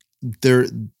there.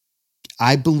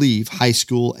 I believe high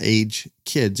school age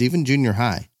kids, even junior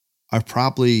high, are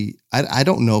probably, I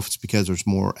don't know if it's because there's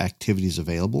more activities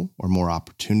available or more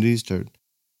opportunities to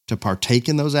partake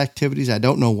in those activities. I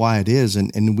don't know why it is.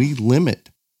 And we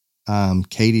limit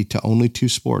Katie to only 2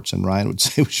 sports. And Ryan would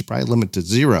say we should probably limit to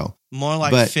 0. More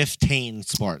like 15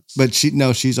 sports. But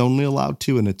she's only allowed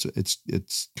 2. And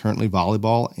it's currently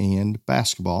volleyball and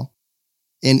basketball.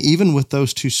 And even with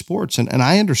those 2 sports, and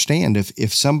I understand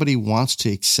if somebody wants to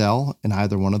excel in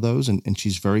either one of those, and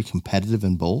she's very competitive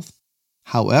in both.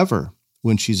 However,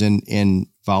 when she's in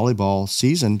volleyball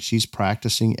season, she's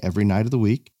practicing every night of the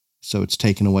week. So it's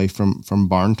taken away from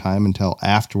barn time until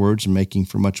afterwards and making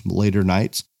for much later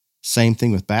nights. Same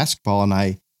thing with basketball. And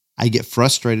I get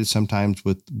frustrated sometimes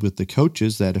with the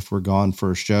coaches that if we're gone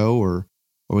for a show or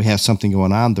we have something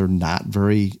going on, they're not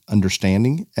very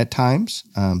understanding at times.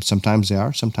 Sometimes they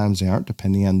are, sometimes they aren't,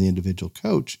 depending on the individual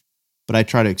coach. But I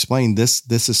try to explain this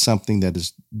is something that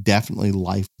is definitely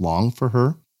lifelong for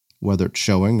her, whether it's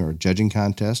showing or a judging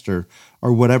contest or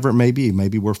whatever it may be.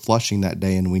 Maybe we're flushing that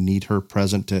day and we need her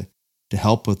present to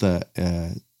help with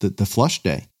the flush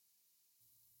day.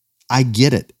 I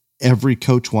get it. Every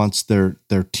coach wants their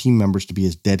team members to be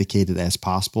as dedicated as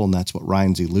possible, and that's what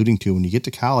Ryan's alluding to. When you get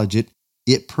to college,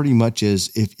 it pretty much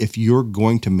is, if you're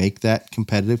going to make that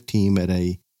competitive team at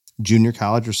a junior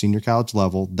college or senior college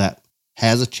level that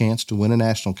has a chance to win a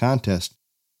national contest,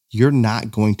 you're not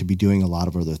going to be doing a lot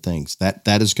of other things. That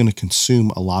is going to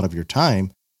consume a lot of your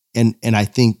time. And I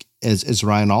think, as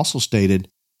Ryan also stated,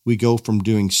 we go from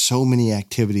doing so many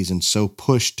activities and so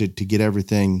pushed to get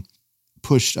everything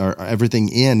pushed or everything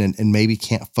in and maybe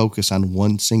can't focus on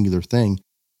one singular thing.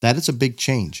 That is a big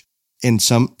change. And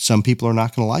some people are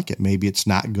not going to like it. Maybe it's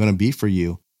not going to be for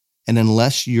you. And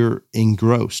unless you're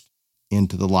engrossed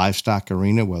into the livestock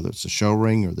arena, whether it's the show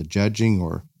ring or the judging,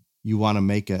 or you want to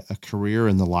make a career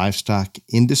in the livestock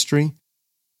industry,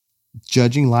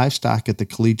 judging livestock at the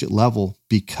collegiate level,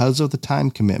 because of the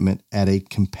time commitment at a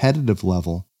competitive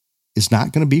level, is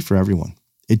not going to be for everyone.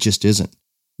 It just isn't.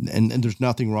 And there's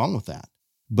nothing wrong with that.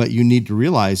 But you need to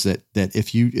realize that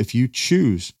if you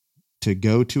choose to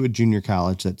go to a junior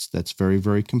college that's very,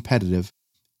 very competitive,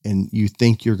 and you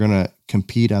think you're going to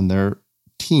compete on their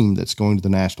team that's going to the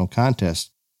national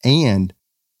contest, and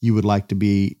you would like to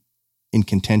be in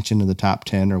contention in the top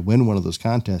 10 or win one of those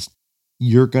contests,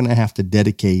 you're going to have to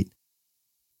dedicate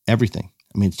everything.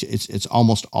 I mean, it's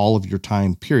almost all of your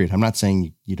time, period. I'm not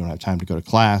saying you don't have time to go to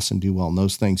class and do well in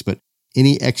those things, but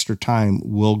any extra time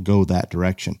will go that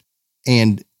direction.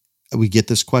 And we get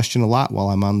this question a lot while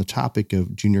I'm on the topic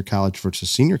of junior college versus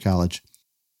senior college.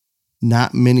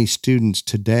 Not many students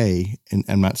today, and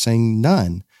I'm not saying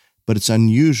none, but it's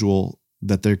unusual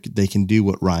that they can do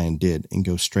what Ryan did and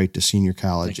go straight to senior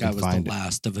college and find the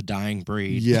last of a dying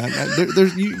breed. Yeah,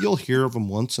 you'll hear of them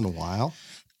once in a while.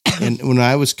 And when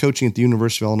I was coaching at the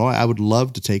University of Illinois, I would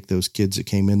love to take those kids that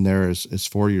came in there as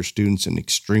 4-year students and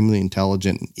extremely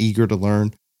intelligent and eager to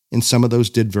learn. And some of those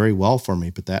did very well for me,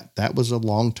 but that was a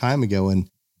long time ago. And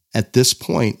At this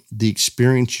point, the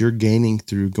experience you're gaining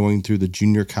through going through the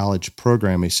junior college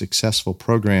program, a successful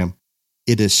program,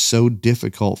 it is so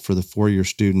difficult for the four-year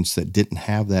students that didn't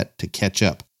have that to catch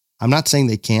up. I'm not saying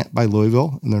they can't by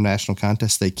Louisville in their national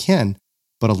contest. They can,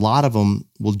 but a lot of them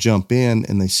will jump in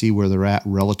and they see where they're at,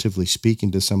 relatively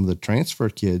speaking, to some of the transfer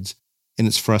kids, and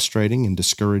it's frustrating and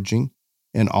discouraging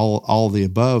and all of the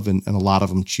above. And a lot of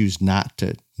them choose not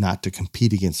to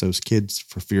compete against those kids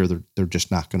for fear they're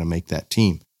just not going to make that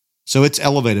team. So it's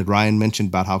elevated. Ryan mentioned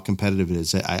about how competitive it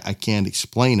is. I can't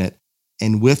explain it.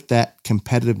 And with that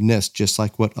competitiveness, just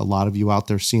like what a lot of you out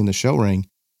there see in the show ring,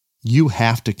 you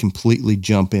have to completely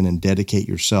jump in and dedicate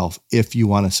yourself if you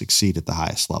want to succeed at the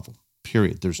highest level,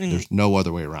 period. There's no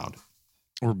other way around it.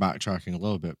 We're backtracking a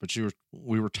little bit, but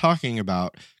we were talking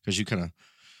about, because you kind of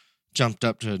jumped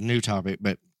up to a new topic,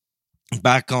 but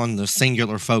back on the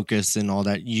singular focus and all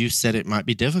that, you said it might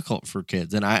be difficult for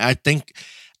kids. And I think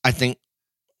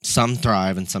some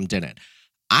thrive and some didn't.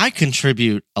 I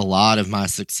contribute a lot of my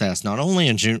success, not only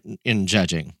in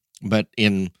judging, but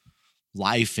in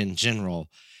life in general,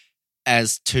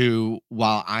 as to,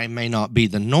 while I may not be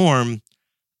the norm,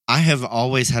 I have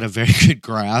always had a very good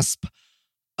grasp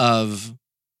of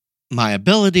my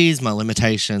abilities, my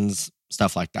limitations,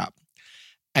 stuff like that.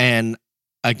 And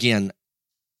again,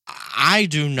 I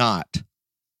do not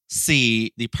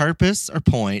see the purpose or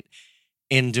point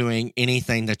in doing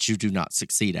anything that you do not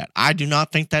succeed at. I do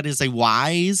not think that is a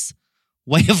wise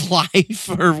way of life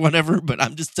or whatever, but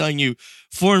I'm just telling you,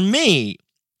 for me,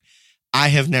 I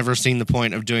have never seen the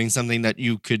point of doing something that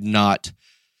you could not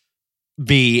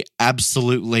be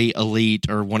absolutely elite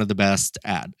or one of the best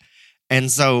at.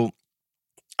 And so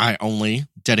I only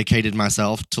dedicated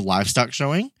myself to livestock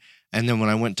showing. And then when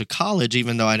I went to college,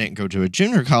 even though I didn't go to a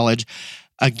junior college,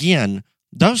 again,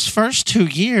 those first 2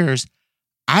 years,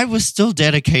 I was still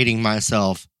dedicating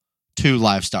myself to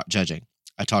livestock judging.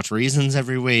 I taught reasons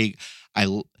every week.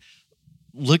 I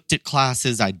looked at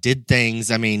classes. I did things.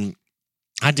 I mean,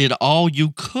 I did all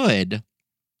you could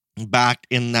back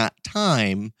in that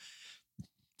time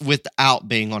without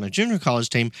being on a junior college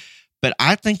team. But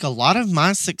I think a lot of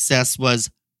my success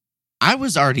was I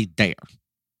was already there.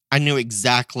 I knew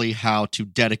exactly how to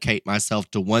dedicate myself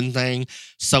to one thing,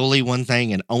 solely one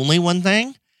thing, and only one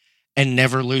thing, and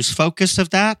never lose focus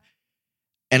of that.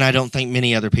 And I don't think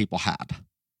many other people had.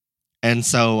 And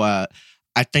so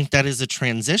I think that is a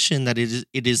transition that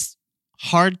it is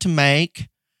hard to make.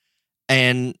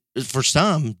 And for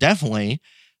some, definitely.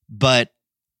 But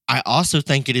I also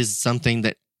think it is something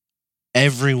that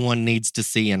everyone needs to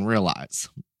see and realize.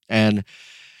 And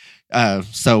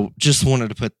so just wanted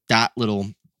to put that little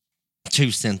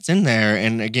 2 cents in there.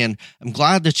 And again, I'm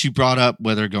glad that you brought up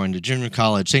whether going to junior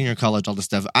college, senior college, all this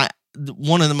stuff.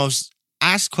 One of the most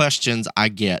asked questions I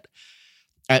get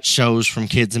at shows from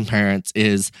kids and parents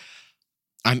is,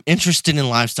 I'm interested in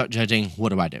livestock judging. What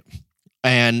do I do?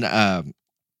 And I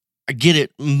get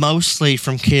it mostly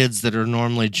from kids that are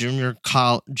normally junior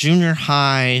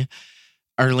high,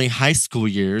 early high school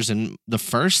years. And the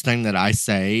first thing that I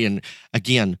say, and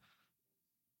again,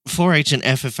 4-H and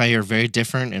FFA are very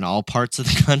different in all parts of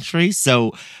the country.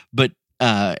 So, but,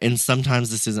 and sometimes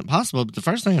this isn't possible, but the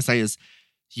first thing I say is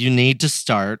you need to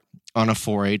start on a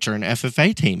 4-H or an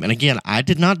FFA team. And again, I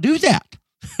did not do that,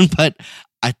 but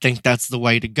I think that's the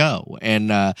way to go.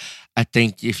 And I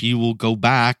think if you will go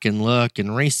back and look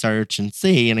and research and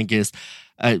see, and I guess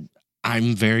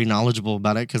I'm very knowledgeable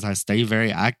about it because I stay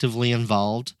very actively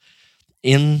involved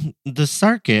in the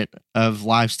circuit of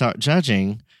livestock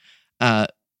judging.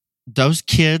 Those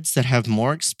kids that have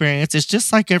more experience, it's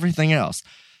just like everything else.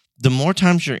 The more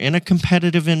times you're in a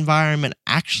competitive environment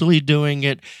actually doing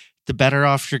it, the better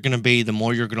off you're going to be, the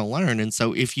more you're going to learn. And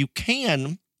so if you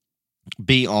can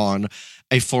be on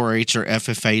a 4-H or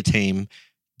FFA team,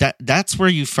 that's where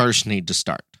you first need to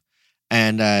start.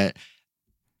 And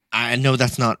I know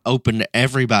that's not open to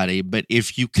everybody, but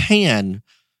if you can,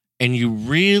 and you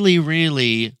really,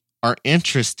 really are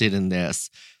interested in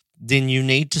this, then you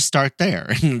need to start there.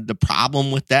 And the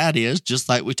problem with that is, just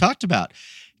like we talked about,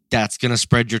 that's going to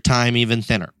spread your time even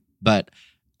thinner. But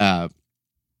I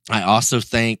also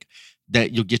think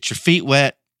that you'll get your feet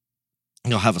wet.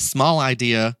 You'll have a small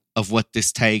idea of what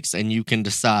this takes, and you can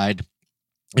decide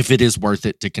if it is worth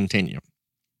it to continue.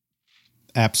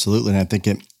 Absolutely. And I think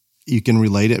you can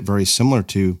relate it very similar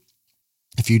to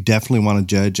if you definitely want to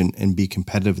judge and be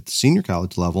competitive at the senior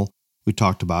college level. We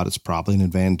talked about it's probably an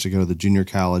advantage to go to the junior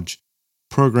college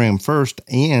program first.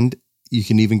 And you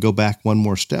can even go back one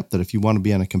more step, that if you want to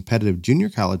be on a competitive junior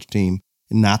college team,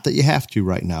 and not that you have to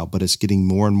right now, but it's getting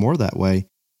more and more that way,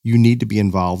 you need to be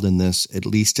involved in this, at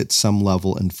least at some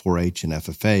level in 4-H and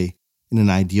FFA. in an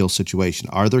ideal situation.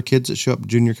 Are there kids that show up at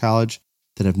junior college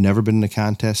that have never been in a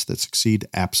contest that succeed?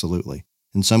 Absolutely.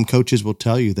 And some coaches will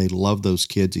tell you they love those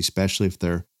kids, especially if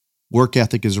their work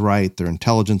ethic is right, their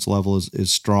intelligence level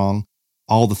is strong,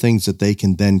 all the things that they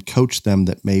can then coach them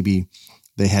that maybe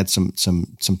they had some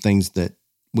things that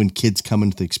when kids come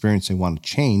into the experience they want to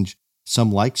change.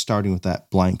 Some like starting with that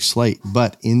blank slate.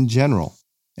 But in general,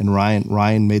 and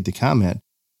Ryan made the comment,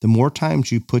 the more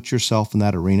times you put yourself in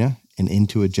that arena and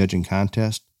into a judging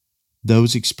contest,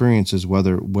 those experiences,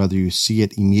 whether you see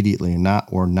it immediately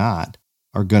or not,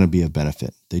 are going to be a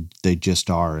benefit. They just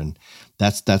are. And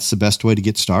that's the best way to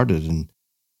get started. And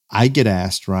I get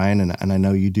asked, Ryan, and I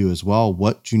know you do as well,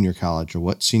 what junior college or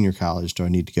what senior college do I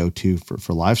need to go to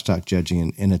for livestock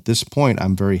judging? And at this point,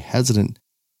 I'm very hesitant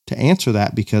to answer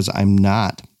that because I'm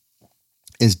not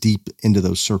as deep into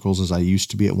those circles as I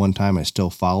used to be at one time. I still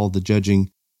follow the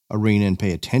judging arena and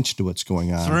pay attention to what's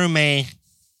going on. Through me.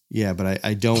 Yeah, but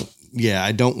I don't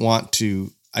want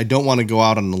to go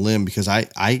out on a limb because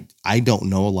I don't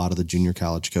know a lot of the junior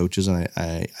college coaches, and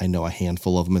I know a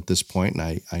handful of them at this point,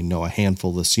 and I know a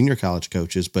handful of the senior college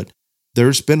coaches, but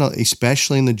there's been,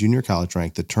 especially in the junior college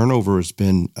rank, the turnover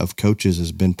of coaches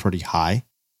has been pretty high.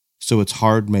 So it's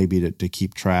hard maybe to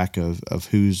keep track of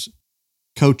who's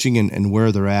coaching and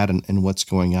where they're at and what's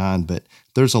going on. But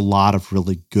there's a lot of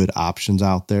really good options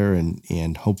out there.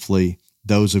 And hopefully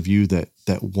those of you that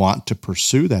want to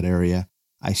pursue that area,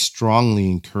 I strongly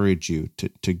encourage you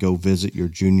to go visit your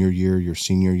junior year, your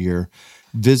senior year,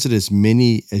 visit as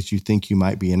many as you think you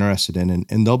might be interested in.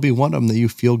 And there'll be one of them that you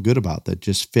feel good about that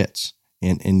just fits.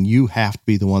 And you have to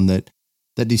be the one that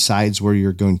decides where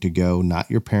you're going to go,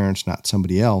 not your parents, not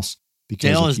somebody else.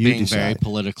 Because Dale is being very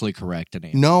politically correct in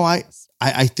answering. No, I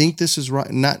think this is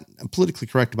right. Not politically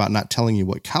correct about not telling you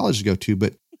what college to go to,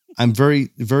 but I'm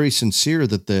very, very sincere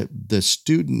that the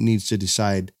student needs to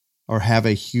decide or have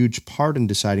a huge part in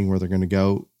deciding where they're going to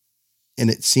go. And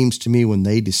it seems to me when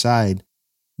they decide,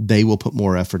 they will put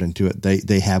more effort into it.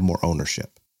 They have more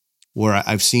ownership. Where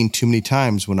I've seen too many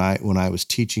times when I was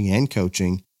teaching and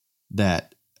coaching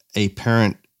that a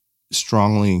parent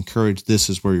strongly encouraged, this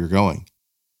is where you're going.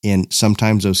 And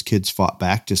sometimes those kids fought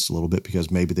back just a little bit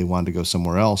because maybe they wanted to go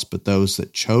somewhere else. But those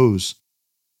that chose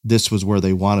this was where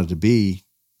they wanted to be,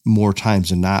 more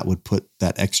times than not would put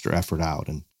that extra effort out.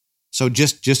 And so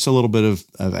just a little bit of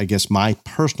I guess, my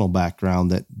personal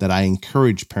background that I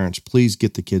encourage parents, please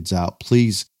get the kids out.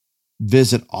 Please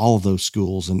visit all of those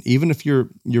schools. And even if you're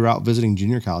out visiting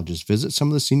junior colleges, visit some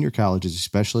of the senior colleges,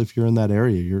 especially if you're in that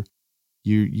area.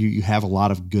 You have a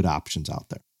lot of good options out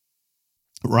there.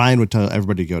 Ryan would tell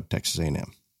everybody to go to Texas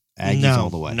A&M. Aggies all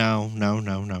the way. No.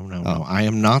 I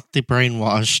am not the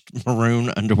brainwashed maroon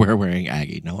underwear wearing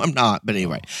Aggie. No, I'm not. But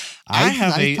anyway,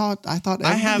 I thought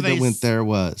everybody that went there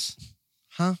was.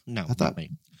 Huh? No, not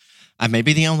me. I may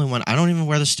be the only one. I don't even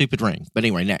wear the stupid ring. But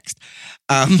anyway, next.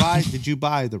 Did you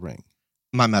buy the ring?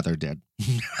 My mother did.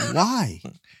 Why?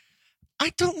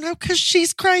 I don't know, because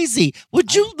she's crazy.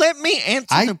 Would you let me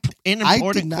answer an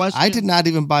important question? I did not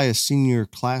even buy a senior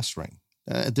class ring.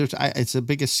 It's the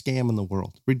biggest scam in the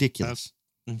world. Ridiculous.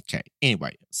 Okay.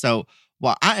 Anyway, so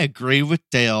while I agree with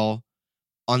Dale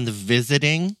on the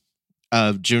visiting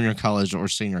of junior college or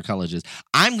senior colleges,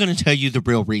 I'm going to tell you the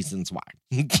real reasons why.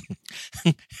 And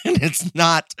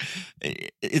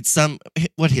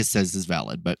what he says is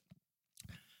valid, but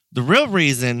the real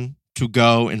reason to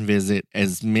go and visit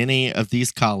as many of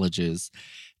these colleges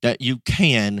that you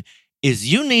can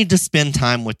is you need to spend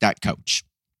time with that coach.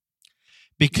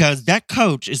 Because that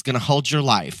coach is going to hold your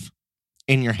life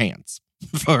in your hands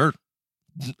for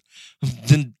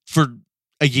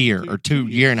a year or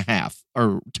year and a half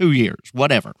or 2 years,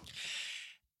 whatever.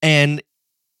 And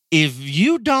if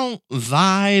you don't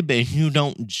vibe and you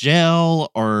don't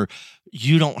gel or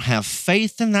you don't have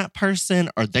faith in that person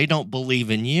or they don't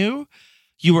believe in you,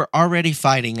 you are already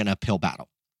fighting an uphill battle.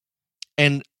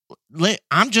 And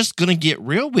I'm just going to get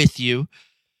real with you.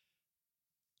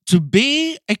 To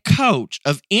be a coach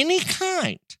of any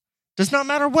kind, does not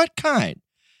matter what kind,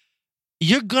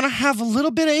 you're going to have a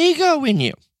little bit of ego in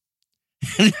you.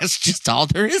 And that's just all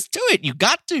there is to it. You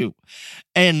got to.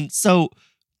 And so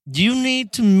you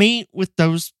need to meet with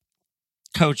those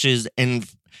coaches and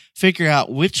figure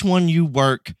out which one you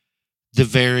work the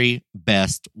very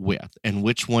best with and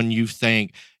which one you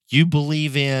think you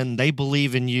believe in, they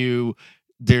believe in you.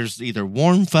 There's either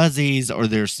warm fuzzies or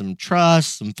there's some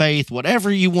trust, some faith,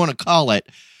 whatever you want to call it,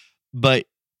 but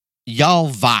y'all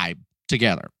vibe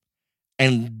together.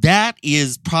 And that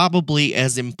is probably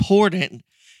as important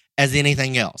as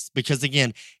anything else. Because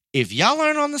again, if y'all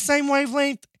aren't on the same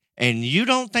wavelength and you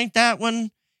don't think that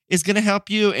one is going to help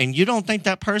you and you don't think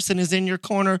that person is in your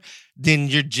corner, then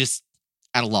you're just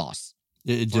at a loss.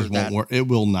 It just won't work. It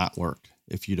will not work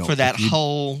if you don't. For that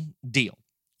whole deal.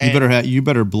 You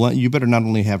better not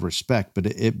only have respect, but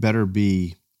it better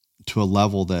be to a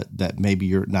level that maybe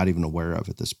you're not even aware of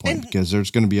at this point, because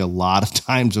there's going to be a lot of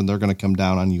times when they're going to come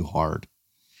down on you hard.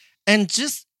 And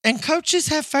coaches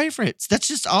have favorites. That's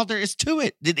just all there is to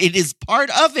it. It is part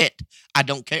of it. I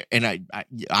don't care. And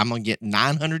I'm going to get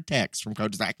 900 texts from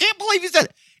coaches. I can't believe you said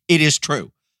it. It is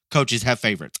true. Coaches have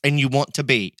favorites, and you want to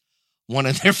be one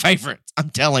of their favorites. I'm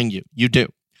telling you, you do.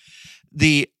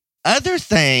 The other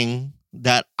thing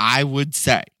that I would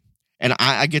say, and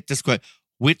I get this question,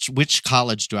 which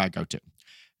college do I go to?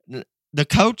 The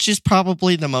coach is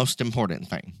probably the most important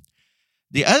thing.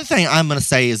 The other thing I'm going to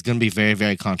say is going to be very,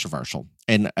 very controversial.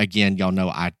 And again, y'all know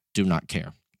I do not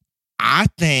care. I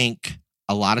think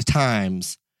a lot of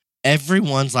times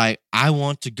everyone's like, I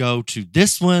want to go to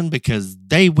this one because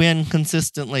they win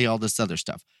consistently, all this other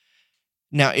stuff.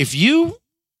 Now, if you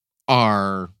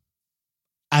are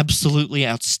absolutely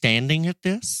outstanding at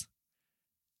this,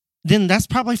 then that's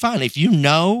probably fine. If you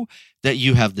know that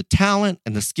you have the talent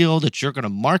and the skill that you're going to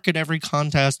market every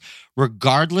contest,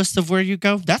 regardless of where you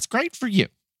go, that's great for you.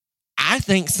 I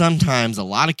think sometimes a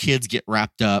lot of kids get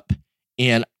wrapped up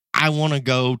in, I want to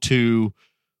go to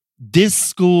this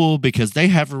school because they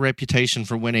have a reputation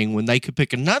for winning, when they could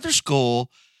pick another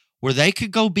school where they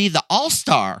could go be the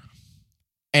all-star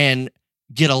and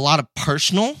get a lot of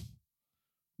personal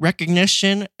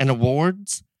recognition and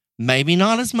awards, maybe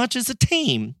not as much as a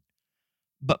team,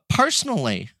 but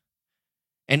personally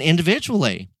and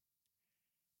individually.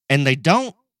 And they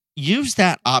don't use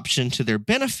that option to their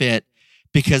benefit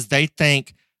because they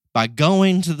think by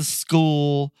going to the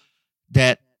school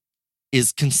that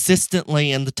is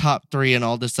consistently in the top 3 and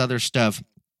all this other stuff,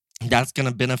 that's going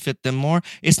to benefit them more.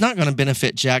 It's not going to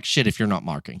benefit jack shit if you're not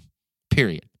marking,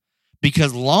 period.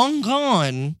 Because long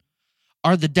gone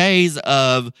are the days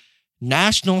of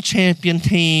national champion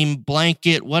team,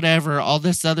 blanket, whatever, all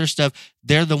this other stuff.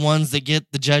 They're the ones that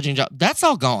get the judging job. That's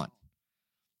all gone.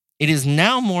 It is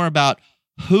now more about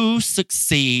who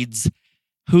succeeds,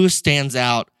 who stands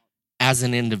out as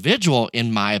an individual,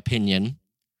 in my opinion,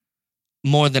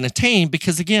 more than a team.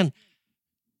 Because again,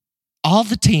 all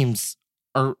the teams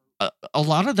are, a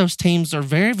lot of those teams are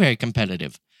very, very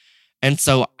competitive. And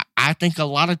so I think a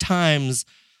lot of times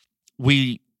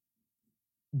we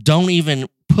don't even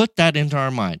put that into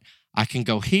our mind. I can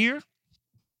go here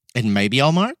and maybe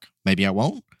I'll mark, maybe I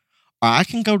won't. Or I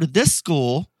can go to this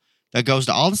school that goes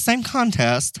to all the same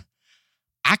contests.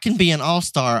 I can be an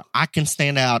all-star. I can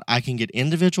stand out. I can get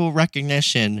individual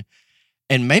recognition.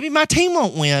 And maybe my team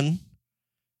won't win,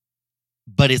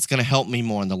 but it's going to help me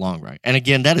more in the long run. And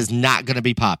again, that is not going to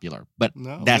be popular. But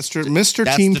no, that's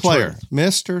Mr. Team Player. Truth.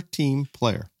 Mr. Team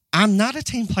Player. I'm not a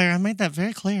team player. I made that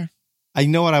very clear. I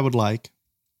know what I would like.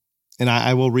 And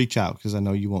I will reach out because I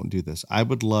know you won't do this. I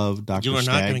would love Dr. You are Skaggs.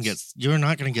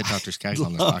 not going to get Dr. Skaggs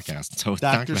on this podcast. So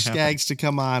Dr. Skaggs to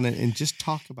come on and just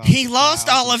talk about. He lost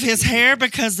all of his hair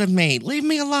because of me. Leave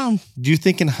me alone. Do you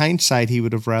think in hindsight he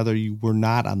would have rather you were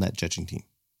not on that judging team?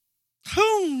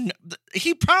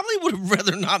 He probably would have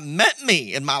rather not met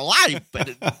me in my life,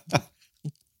 but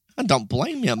I don't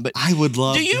blame him. But I would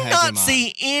love. Do you not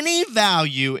see any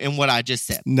value in what I just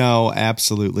said? No,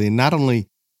 absolutely. And not only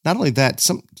that,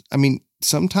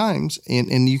 sometimes,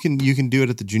 and you can do it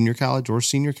at the junior college or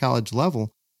senior college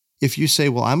level. If you say,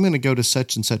 well, I'm going to go to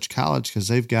such and such college because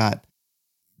they've got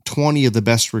 20 of the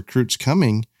best recruits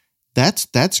coming,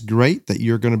 that's great that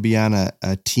you're going to be on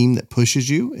a team that pushes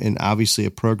you and obviously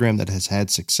a program that has had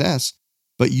success,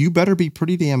 but you better be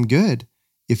pretty damn good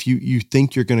if you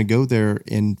think you're going to go there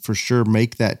and for sure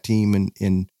make that team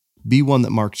and be one that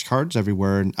marks cards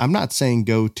everywhere. And I'm not saying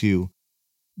go to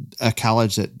a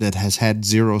college that has had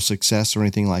zero success or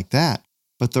anything like that,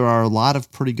 but there are a lot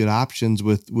of pretty good options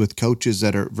with coaches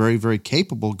that are very, very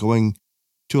capable going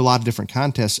to a lot of different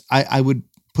contests. I would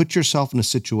put yourself in a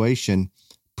situation,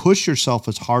 push yourself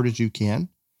as hard as you can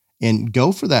and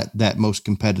go for that most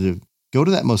competitive, go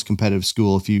to that most competitive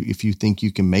school. If you think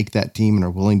you can make that team and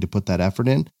are willing to put that effort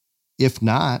in. If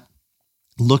not,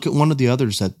 look at one of the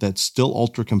others that's still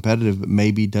ultra competitive, but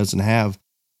maybe doesn't have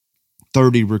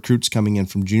 30 recruits coming in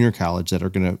from junior college that are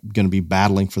going to be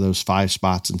battling for those 5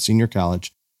 spots in senior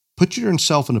college. Put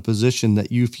yourself in a position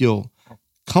that you feel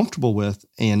comfortable with.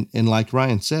 And like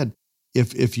Ryan said,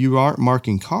 if you aren't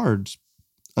marking cards,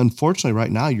 unfortunately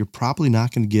right now, you're probably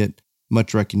not going to get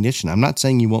much recognition. I'm not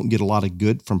saying you won't get a lot of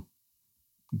good from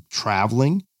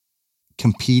traveling,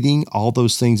 competing, all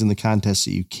those things in the contests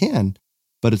that you can,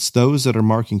 but it's those that are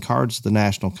marking cards at the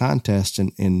national contest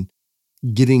and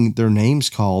getting their names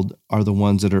called are the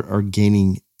ones that are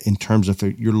gaining in terms of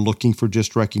if you're looking for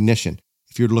just recognition.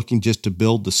 If you're looking just to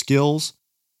build the skills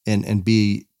and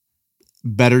be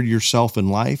better yourself in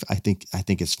life, I think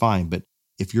it's fine. But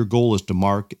if your goal is to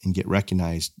mark and get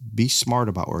recognized, be smart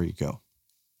about where you go.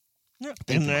 Yeah,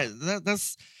 and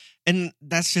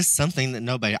that's just something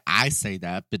that I say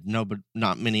that, but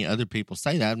not many other people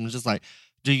say that. I'm just like,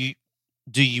 do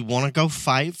you want to go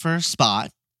fight for a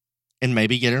spot and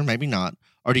maybe get her, maybe not?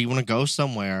 Or do you want to go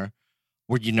somewhere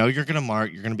where you know you're going to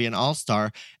mark, you're going to be an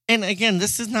all-star? And again,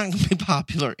 this is not going to be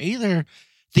popular either.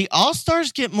 The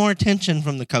all-stars get more attention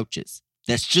from the coaches.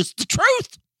 That's just the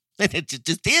truth. It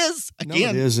just is. Again, no,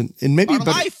 it is. And maybe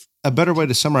a better way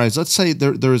to summarize, let's say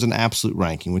there is an absolute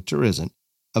ranking, which there isn't,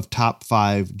 of top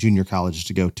 5 junior colleges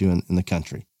to go to in the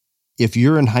country. If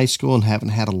you're in high school and haven't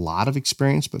had a lot of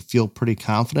experience but feel pretty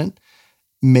confident,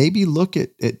 maybe look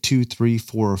at 2, 3,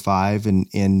 4, or 5,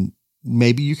 and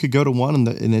maybe you could go to one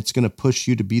and it's going to push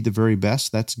you to be the very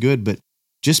best. That's good, but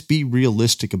just be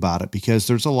realistic about it, because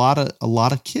there's a lot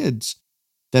of kids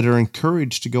that are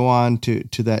encouraged to go on to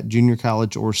that junior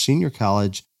college or senior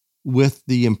college with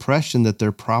the impression that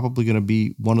they're probably going to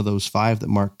be one of those 5 that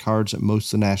mark cards at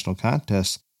most of the national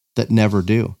contests that never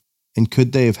do. And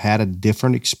could they have had a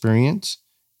different experience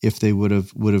if they would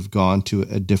have gone to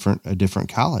a different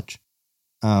college?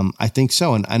 I think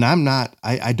so. And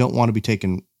I don't want to be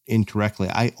taken incorrectly.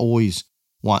 I always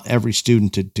want every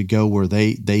student to go where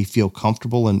they feel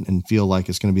comfortable and feel like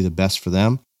it's going to be the best for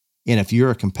them. And if you're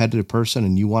a competitive person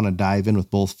and you want to dive in with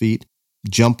both feet,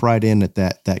 jump right in at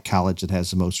that college that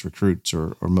has the most recruits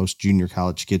or most junior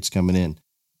college kids coming in.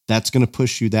 That's going to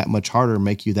push you that much harder,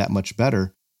 make you that much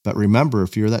better. But remember,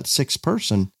 if you're that 6th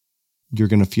person, you're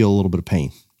going to feel a little bit of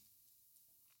pain.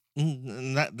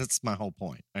 And that's my whole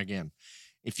point. Again,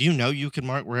 if you know you can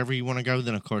mark wherever you want to go,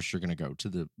 then of course you're going to go to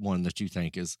the one that you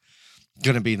think is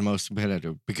going to be the most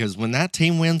competitive. Because when that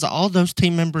team wins, all those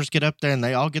team members get up there and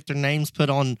they all get their names put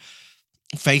on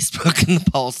Facebook and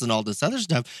the Pulse and all this other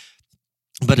stuff.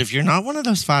 But if you're not one of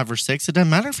those 5 or 6, it doesn't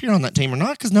matter if you're on that team or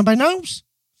not, because nobody knows.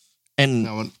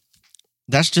 And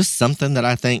that's just something that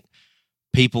I think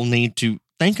people need to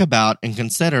think about and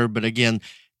consider. But again,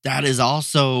 that is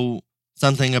also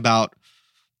something about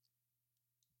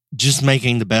just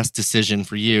making the best decision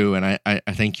for you. And I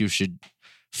think you should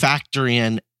factor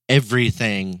in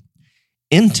everything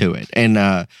into it.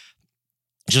 And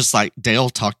just like Dale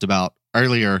talked about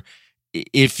earlier,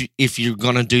 if you're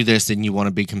going to do this and you want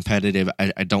to be competitive,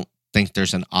 I don't think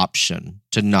there's an option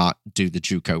to not do the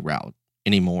JUCO route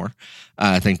anymore.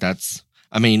 I think that's,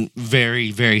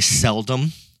 very, very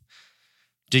seldom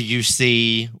do you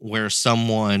see where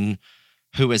someone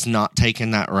who has not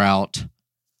taken that route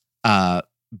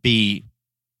be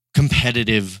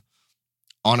competitive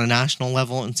on a national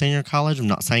level in senior college. I'm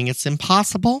not saying it's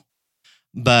impossible,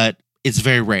 but it's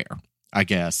very rare, I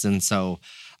guess. And so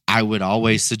I would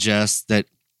always suggest that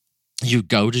you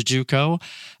go to JUCO.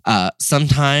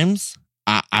 Sometimes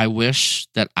I wish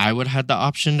that I would have had the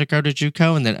option to go to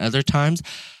JUCO, and then other times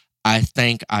I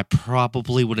think I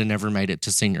probably would have never made it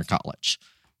to senior college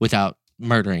without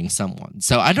murdering someone.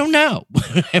 So I don't know.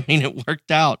 It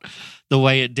worked out the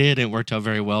way it did. It worked out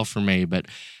very well for me. But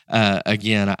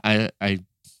again, I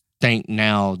think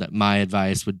now that my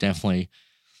advice would definitely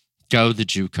go the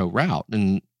JUCO route.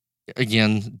 And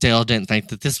again, Dale didn't think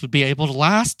that this would be able to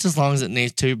last as long as it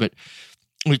needs to, but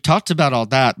we talked about all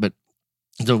that. But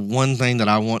the one thing that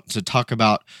I want to talk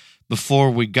about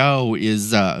before we go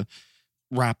is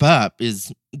wrap up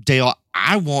is, Dale,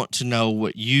 I want to know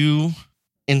what you,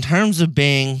 in terms of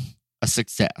being a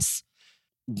success,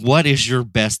 what is your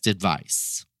best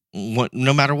advice?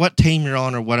 No matter what team you're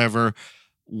on or whatever,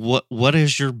 what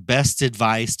is your best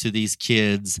advice to these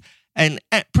kids, and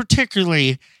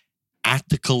particularly at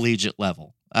the collegiate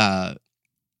level?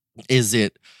 Is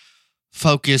it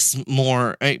focus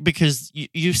more, because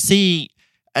you see,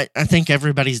 I think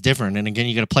everybody's different, and again,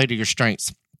 you got to play to your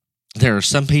strengths. There are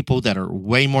some people that are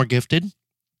way more gifted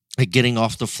at getting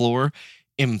off the floor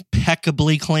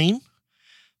impeccably clean,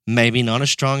 maybe not as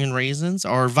strong in reasons,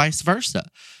 or vice versa.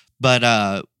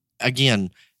 But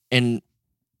again, and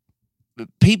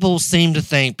people seem to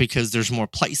think because there's more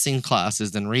placing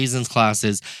classes than reasons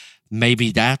classes,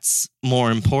 maybe that's more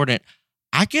important.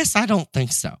 I guess I don't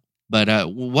think so.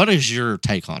 But what is your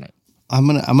take on it? I'm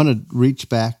gonna reach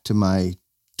back to my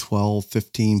 12,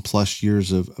 15 plus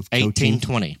years of coaching. 18,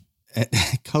 20.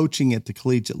 Coaching at the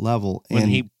collegiate level. When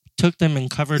and he took them in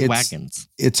covered wagons.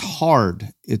 It's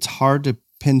hard. It's hard to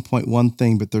pinpoint one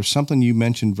thing, but there's something you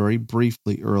mentioned very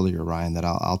briefly earlier, Ryan, that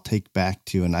I'll take back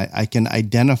to. And I can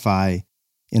identify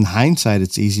In hindsight,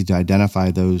 it's easy to identify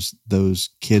those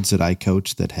kids that I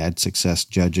coached that had success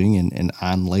judging and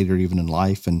on later even in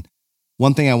life. And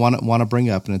one thing I want to bring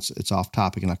up, and it's off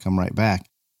topic, and I'll come right back.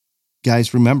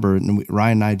 Guys, remember, and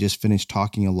Ryan and I just finished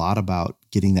talking a lot about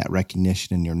getting that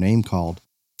recognition and your name called.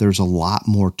 There's a lot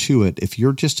more to it. If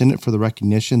you're just in it for the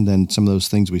recognition, then some of those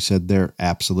things we said there,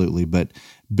 absolutely. But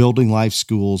building life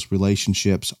schools,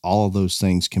 relationships, all of those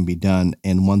things can be done.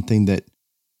 And one thing that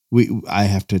I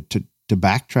have to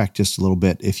backtrack just a little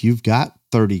bit. If you've got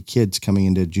 30 kids coming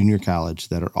into junior college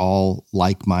that are all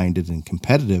like-minded and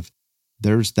competitive,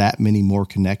 there's that many more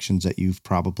connections that you've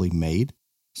probably made.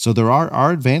 So there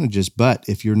are advantages, but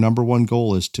if your number one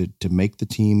goal is to make the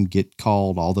team, get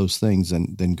called, all those things,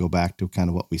 then go back to kind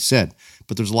of what we said.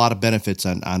 But there's a lot of benefits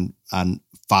on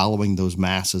following those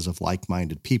masses of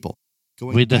like-minded people.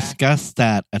 We discussed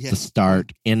that at the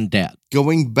start in depth.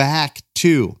 Going back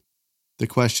to the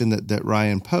question that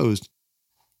Ryan posed,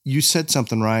 you said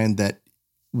something, Ryan, that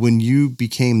when you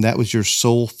became, that was your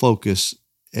sole focus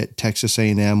at Texas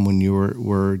A&M when you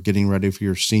were getting ready for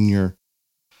your senior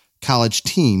college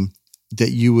team,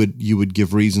 that you would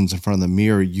give reasons in front of the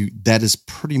mirror. That is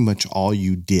pretty much all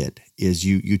you did, is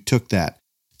you took that.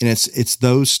 And it's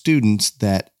those students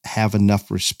that have enough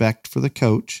respect for the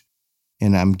coach.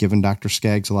 And I'm giving Dr.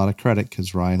 Skaggs a lot of credit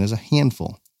because Ryan is a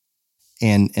handful.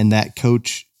 And that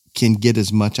coach can get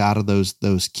as much out of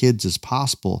those kids as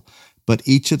possible. But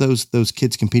each of those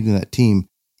kids competing in that team,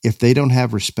 if they don't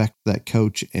have respect for that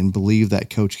coach and believe that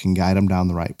coach can guide them down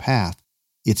the right path,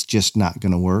 it's just not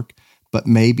going to work. But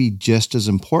maybe just as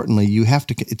importantly,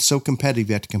 it's so competitive,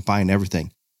 you have to combine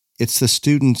everything. It's the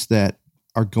students that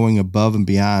are going above and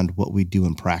beyond what we do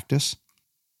in practice,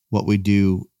 what we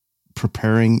do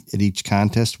preparing at each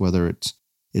contest, whether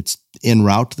it's en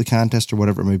route to the contest or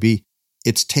whatever it may be.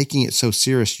 It's taking it so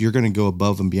serious, you're going to go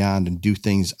above and beyond and do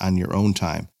things on your own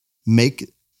time.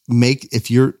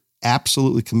 If you're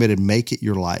absolutely committed, make it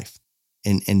your life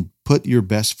and put your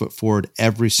best foot forward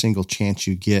every single chance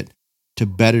you get to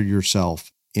better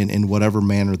yourself in whatever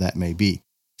manner that may be.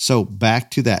 So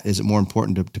back to that, is it more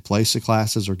important to place the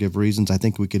classes or give reasons? I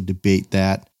think we could debate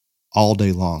that all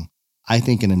day long. I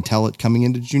think coming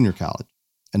into junior college,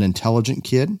 an intelligent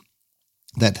kid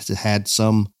that has had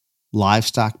some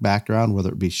livestock background, whether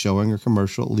it be showing or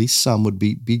commercial, at least some would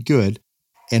be good,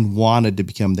 and wanted to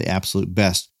become the absolute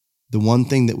best. The one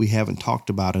thing that we haven't talked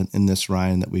about in this,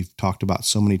 Ryan, that we've talked about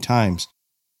so many times,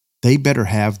 they better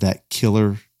have that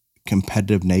killer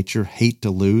competitive nature, hate to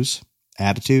lose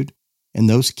attitude. And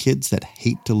those kids that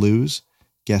hate to lose,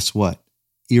 guess what?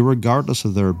 Irregardless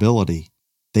of their ability,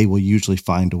 they will usually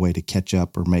find a way to catch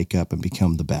up or make up and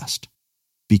become the best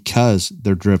because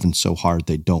they're driven so hard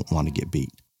they don't want to get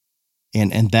beat.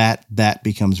 And that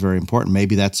becomes very important.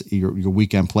 Maybe that's your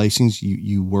weekend placings.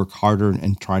 You work harder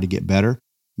and try to get better.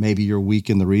 Maybe you're weak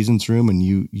in the reasons room and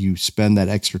you spend that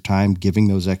extra time giving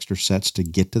those extra sets to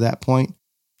get to that point.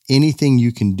 Anything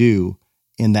you can do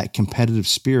in that competitive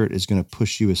spirit is going to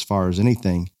push you as far as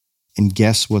anything. And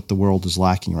guess what the world is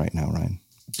lacking right now, Ryan?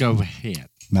 Go ahead.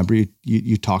 Remember,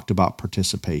 you talked about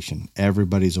participation.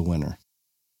 Everybody's a winner.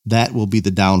 That will be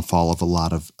the downfall of a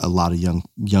lot of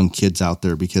young kids out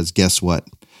there, because guess what?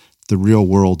 The real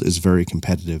world is very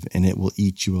competitive, and it will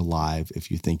eat you alive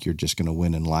if you think you're just going to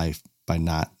win in life by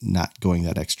not going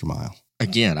that extra mile.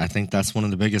 Again, I think that's one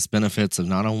of the biggest benefits of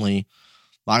not only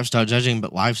livestock judging,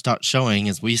 but livestock showing,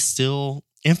 is we still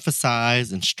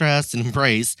emphasize and stress and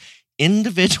embrace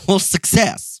individual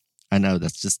success. I know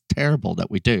that's just terrible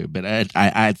that we do, but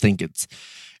I think it's,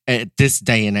 at this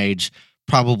day and age,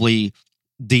 probably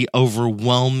the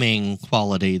overwhelming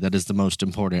quality that is the most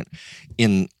important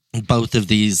in both of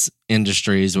these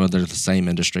industries, whether they're the same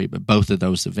industry, but both of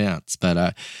those events.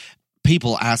 But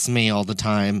people ask me all the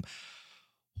time,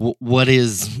 what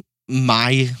is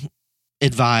my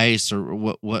advice, or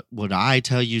what would I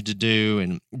tell you to do?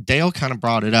 And Dale kind of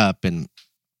brought it up, and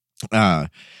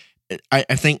I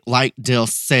think, like Dale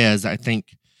says, I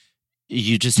think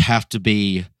you just have to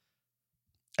be,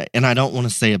 and I don't want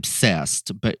to say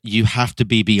obsessed, but you have to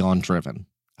be beyond driven.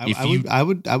 I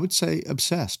would say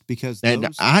obsessed, because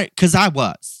I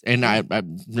was, and I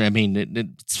mean,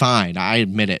 it's fine. I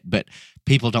admit it, but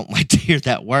people don't like to hear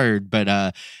that word. But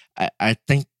I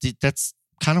think that's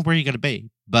kind of where you got to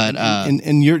be. But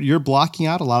and you're blocking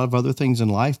out a lot of other things in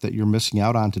life that you're missing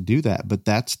out on to do that. But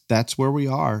that's where we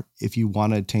are if you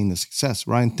want to attain the success.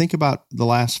 Ryan, think about the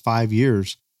last 5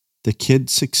 years. The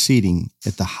kids succeeding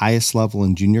at the highest level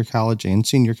in junior college and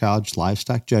senior college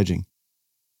livestock judging,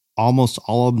 almost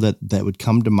all of them that would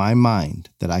come to my mind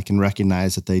that I can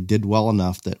recognize that they did well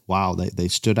enough that, wow, they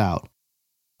stood out.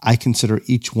 I consider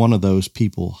each one of those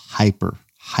people hyper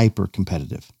hyper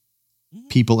competitive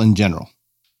people in general.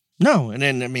 No, and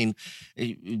then, I mean,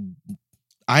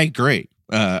 I agree.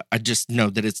 I just know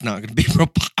that it's not going to be real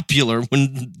popular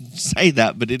when you say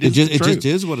that, but it just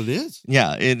is what it is.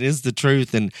 Yeah, it is the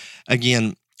truth. And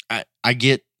again,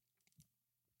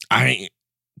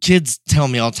 kids tell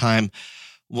me all the time,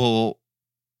 well,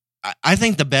 I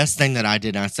think the best thing that I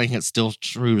did, and I think it's still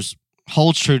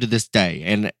holds true to this day,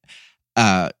 and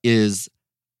is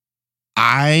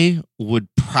I would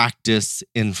practice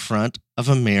in front of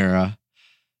a mirror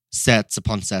sets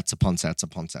upon sets upon sets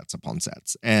upon sets upon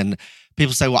sets. And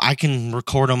people say, well, I can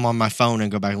record them on my phone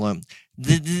and go back and look.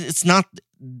 That's not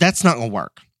going to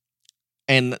work.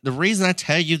 And the reason I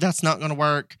tell you that's not going to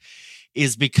work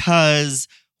is because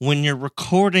when you're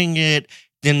recording it,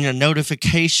 then your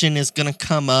notification is going to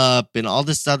come up and all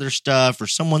this other stuff, or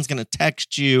someone's going to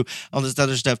text you, all this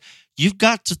other stuff. You've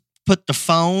got to put the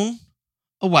phone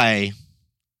away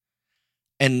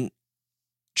and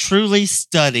truly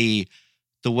study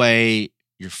the way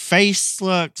your face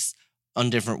looks on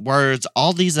different words,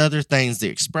 all these other things, the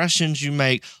expressions you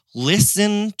make.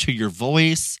 Listen to your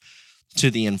voice, to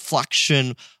the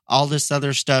inflection, all this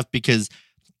other stuff, because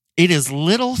it is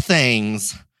little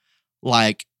things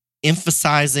like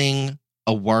emphasizing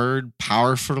a word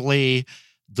powerfully,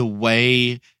 the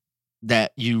way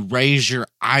that you raise your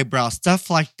eyebrow, stuff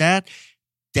like that.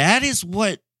 That is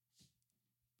what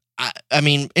I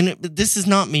mean, and this is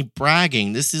not me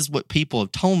bragging. This is what people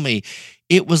have told me.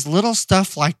 It was little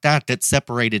stuff like that that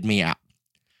separated me out.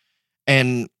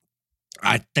 And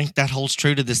I think that holds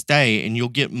true to this day. And you'll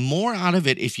get more out of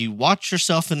it if you watch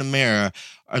yourself in the mirror,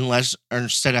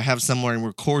 instead of have someone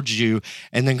record you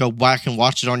and then go back and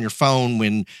watch it on your phone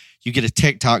when you get a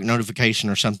TikTok notification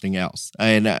or something else.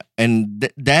 And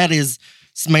that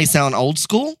may sound old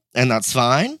school, and that's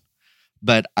fine.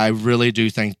 But I really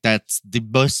do think that's the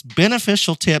most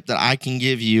beneficial tip that I can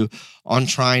give you on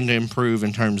trying to improve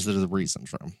in terms of the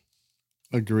reasons room.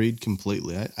 Agreed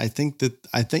completely. I think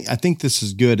this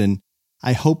is good, and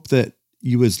I hope that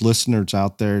you as listeners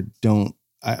out there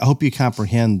I hope you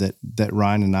comprehend that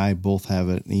Ryan and I both have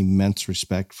an immense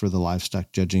respect for the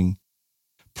livestock judging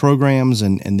programs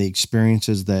and the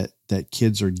experiences that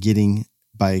kids are getting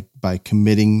by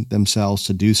committing themselves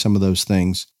to do some of those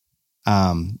things.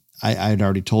 I had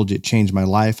already told you it changed my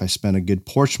life. I spent a good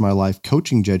portion of my life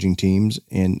coaching judging teams,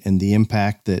 and the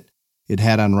impact that it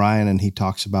had on Ryan. And he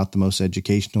talks about the most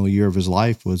educational year of his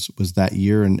life was that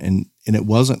year. And it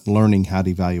wasn't learning how to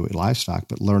evaluate livestock,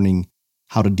 but learning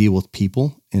how to deal with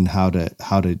people and how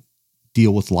to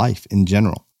deal with life in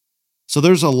general. So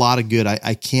there's a lot of good.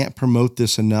 I can't promote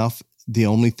this enough. The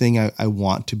only thing I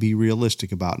want to be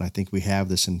realistic about, and I think we have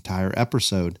this entire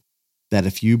episode, that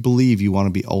if you believe you want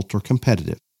to be ultra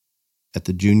competitive at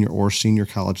the junior or senior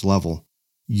college level,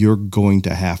 you're going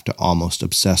to have to almost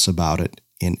obsess about it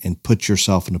and put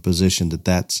yourself in a position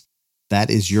that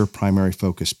is your primary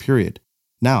focus, period.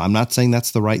 Now, I'm not saying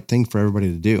that's the right thing for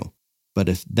everybody to do, but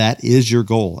if that is your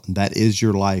goal and that is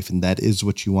your life and that is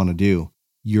what you want to do,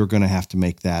 you're going to have to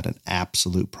make that an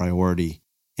absolute priority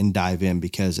and dive in,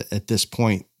 because at this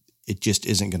point, it just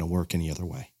isn't going to work any other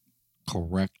way.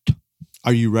 Correct.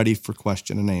 Are you ready for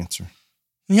question and answer?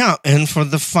 Yeah, and for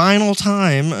the final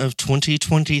time of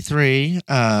 2023,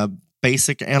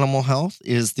 Basic Animal Health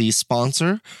is the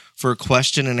sponsor for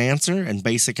question and answer, and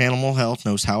Basic Animal Health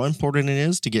knows how important it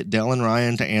is to get Dell and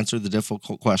Ryan to answer the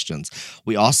difficult questions.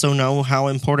 We also know how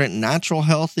important natural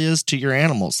health is to your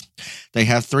animals. They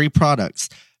have 3 products: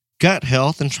 Gut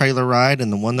Health and Trailer Ride,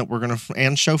 and the one that we're going to,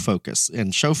 and Show Focus.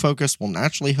 And Show Focus will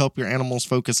naturally help your animals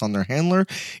focus on their handler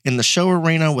in the show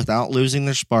arena without losing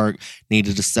their spark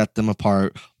needed to set them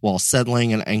apart while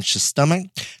settling an anxious stomach.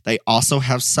 They also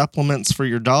have supplements for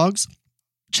your dogs.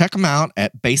 Check them out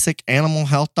at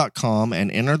basicanimalhealth.com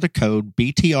and enter the code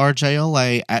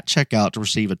BTRJLA at checkout to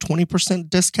receive a 20%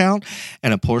 discount,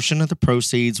 and a portion of the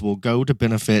proceeds will go to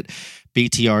benefit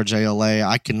BTRJLA.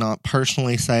 I cannot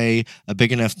personally say a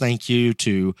big enough thank you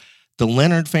to the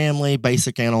Leonard family,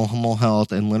 Basic Animal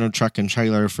Health, and Leonard Truck and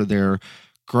Trailer for their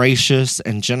gracious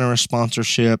and generous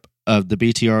sponsorship of the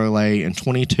BTRLA in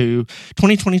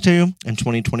 2022 and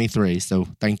 2023. So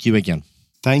thank you again.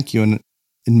 Thank you.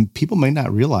 And people may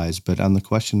not realize, but on the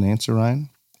question and answer, Ryan,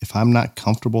 if I'm not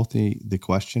comfortable with the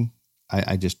question,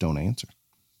 I just don't answer.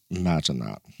 Imagine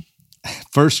that.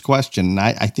 First question, and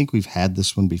I think we've had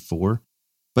this one before,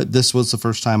 but this was the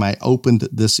first time I opened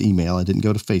this email. I didn't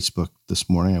go to Facebook this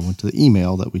morning. I went to the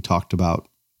email that we talked about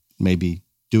maybe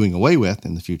doing away with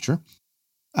in the future,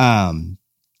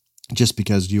 just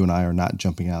because you and I are not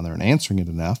jumping on there and answering it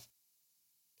enough.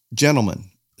 Gentlemen,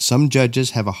 some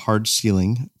judges have a hard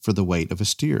ceiling for the weight of a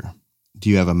steer. Do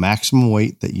you have a maximum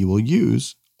weight that you will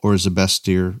use, or is the best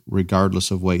steer,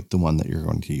 regardless of weight, the one that you're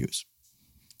going to use?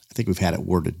 I think we've had it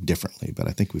worded differently, but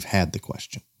I think we've had the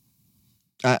question.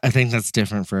 I think that's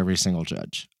different for every single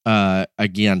judge.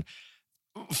 Again,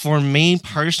 for me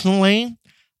personally,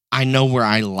 I know where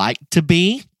I like to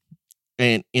be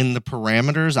and in the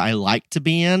parameters I like to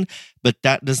be in, but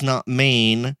that does not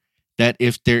mean that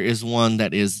if there is one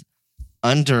that is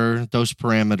under those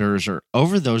parameters or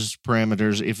over those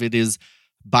parameters, if it is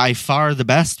by far the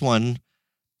best one,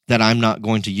 that I'm not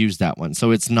going to use that one.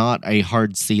 So it's not a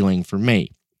hard ceiling for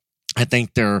me. I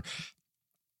think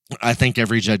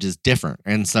every judge is different.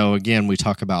 And so again, we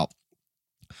talk about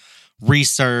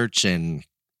research and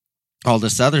all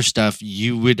this other stuff.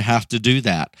 You would have to do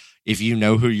that if you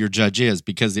know who your judge is,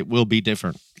 because it will be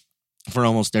different for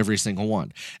almost every single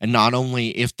one. And not only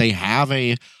if they have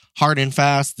a hard and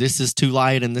fast, this is too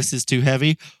light and this is too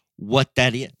heavy, what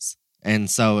that is. And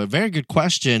so a very good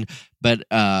question, but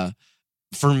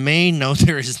for me, no,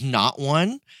 there is not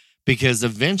one, because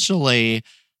eventually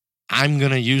I'm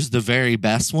going to use the very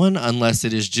best one unless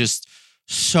it is just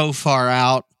so far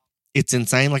out. It's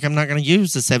insane. Like, I'm not going to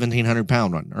use the 1,700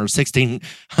 pound one or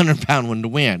 1,600 pound one to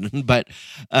win. But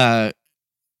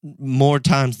more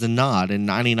times than not, and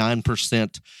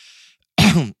 99%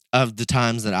 of the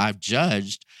times that I've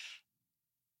judged,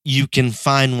 you can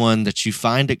find one that you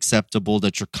find acceptable,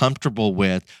 that you're comfortable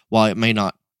with, while it may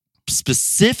not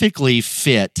specifically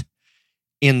fit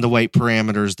in the weight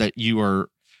parameters that you are,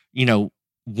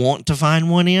 want to find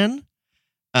one in,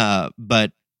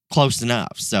 but close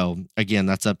enough. So again,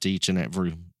 that's up to each and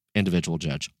every individual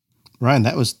judge. Ryan,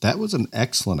 that was an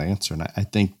excellent answer, and I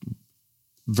think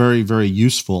very, very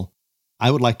useful. I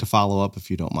would like to follow up,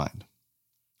 if you don't mind,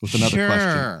 with another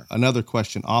question. Another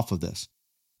question off of this.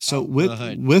 So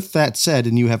with that said,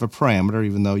 and you have a parameter,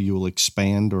 even though you will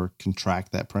expand or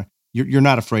contract that parameter, you're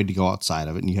not afraid to go outside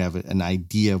of it, and you have an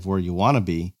idea of where you want to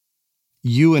be.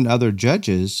 You and other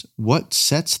judges, what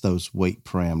sets those weight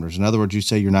parameters? In other words, you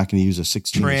say you're not going to use a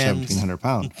 1,600 or 1,700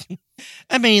 pound.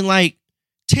 I mean, like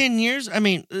 10 years. I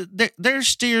mean, there's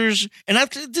steers, and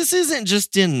this isn't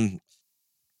just in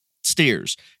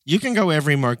steers. You can go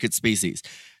every market species.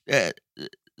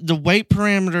 The weight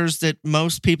parameters that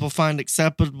most people find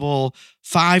acceptable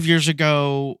 5 years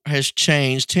ago has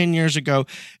changed. 10 years ago,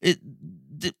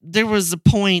 there was a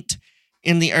point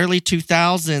in the early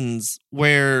 2000s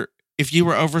where if you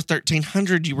were over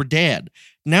 1,300, you were dead.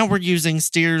 Now we're using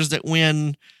steers that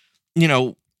win,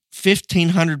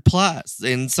 1,500 plus.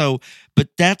 And so, but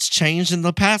that's changed in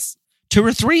the past 2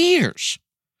 or 3 years.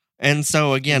 And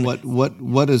so again,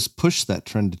 what has pushed that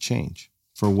trend to change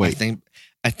for weight?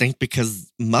 I think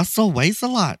because muscle weighs a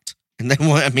lot. And then,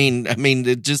 I mean,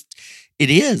 it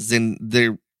is. And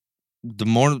the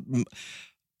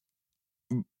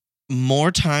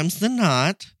more times than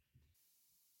not,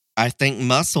 I think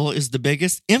muscle is the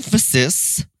biggest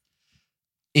emphasis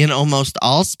in almost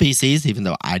all species, even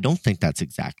though I don't think that's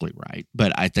exactly right.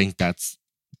 But I think that's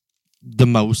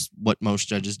what most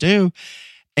judges do.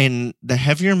 And the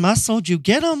heavier muscle you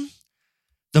get them,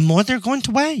 the more they're going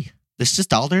to weigh. That's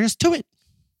just all there is to it.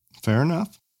 Fair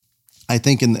enough. I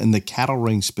think in the cattle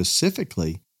ring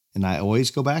specifically, and I always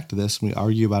go back to this, and we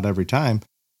argue about every time,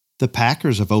 the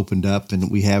packers have opened up and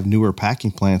we have newer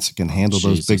packing plants that can handle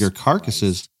those bigger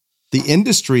carcasses. Christ. The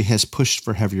industry has pushed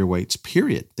for heavier weights,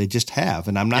 period. They just have.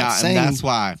 And I'm not saying and that's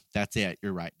why. That's it.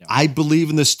 You're right. No. I believe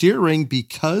in the steer ring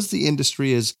because the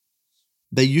industry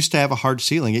they used to have a hard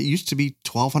ceiling. It used to be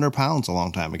 1,200 pounds a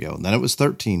long time ago. And then it was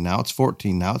 13. Now it's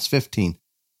 14. Now it's 15.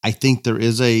 I think there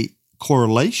is a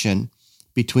correlation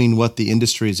between what the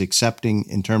industry is accepting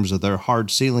in terms of their hard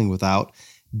ceiling without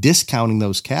discounting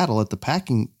those cattle at the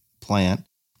packing plant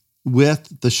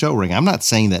with the show ring. I'm not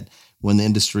saying that when the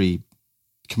industry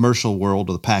commercial world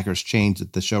of the packers change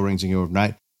that the show rings and go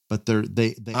overnight, but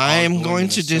they I am going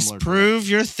to disprove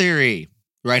your theory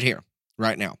right here,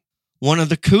 right now. One of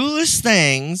the coolest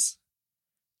things,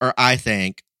 or I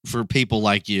think, for people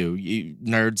like you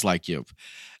nerds like you,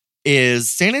 is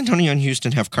San Antonio and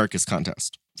Houston have carcass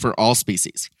contests for all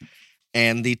species.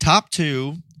 And the top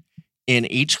two in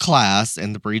each class,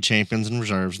 and the breed champions and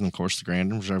reserves, and of course the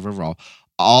grand and reserve overall,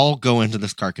 all go into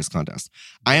this carcass contest.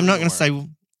 I am not going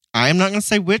to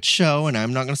say which show, and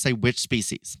I'm not going to say which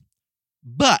species.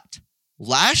 But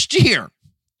last year,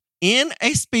 in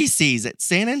a species at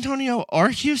San Antonio or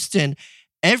Houston,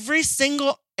 every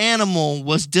single animal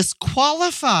was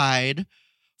disqualified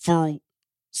for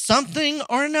something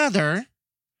or another,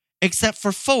 except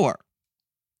for four.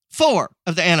 4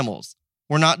 of the animals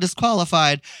were not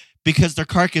disqualified because their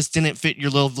carcass didn't fit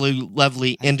your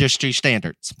lovely industry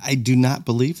standards. I do not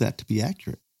believe that to be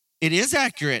accurate. It is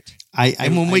accurate.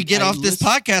 And when we get off this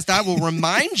podcast, I will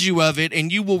remind you of it,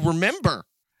 and you will remember.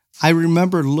 I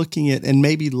remember looking at, and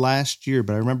maybe last year,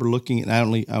 but I remember looking at, I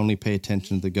only pay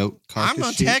attention to the goat carcass I'm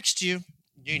going to sheet. text you,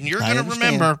 and you're going to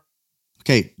remember.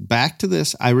 Okay, back to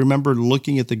this. I remember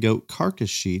looking at the goat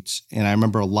carcass sheets, and I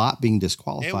remember a lot being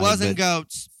disqualified. It wasn't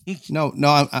goats. No,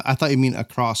 I thought you mean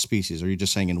across species, or are you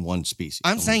just saying in one species?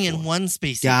 I'm saying in one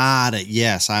species. Got it.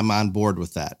 Yes, I'm on board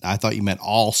with that. I thought you meant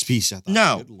all species. I thought,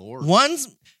 no, good Lord.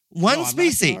 One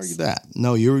species. I'm not gonna argue that.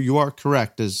 No, you are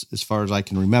correct as far as I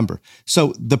can remember.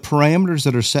 So the parameters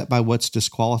that are set by what's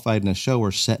disqualified in a show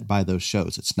are set by those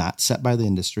shows. It's not set by the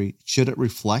industry. Should it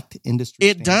reflect industry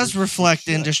standards? It does reflect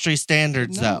industry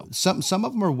standards, though. Some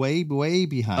of them are way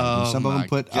behind. Oh, some of them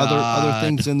put other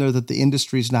things in there that the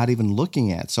industry is not even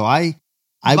looking at. So I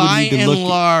would by need to and look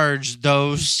large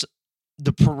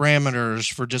the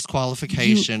parameters for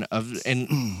disqualification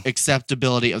and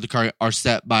acceptability of the car are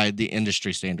set by the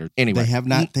industry standard. Anyway,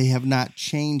 they have not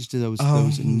changed those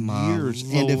in years.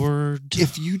 Lord. And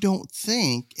if you don't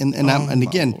think,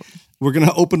 again, we're going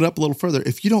to open it up a little further.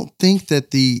 If you don't think that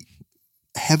the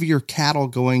heavier cattle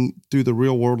going through the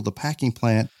real world of the packing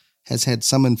plant has had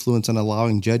some influence on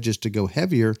allowing judges to go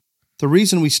heavier, the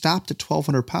reason we stopped at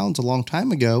 1,200 pounds a long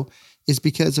time ago is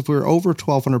because if we're over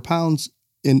 1,200 pounds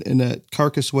in a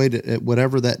carcass weight at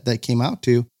whatever that came out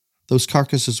to, those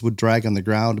carcasses would drag on the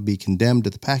ground and be condemned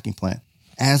at the packing plant.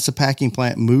 As the packing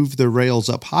plant moved their rails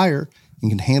up higher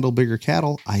and can handle bigger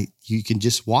cattle, you can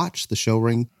just watch the show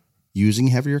ring using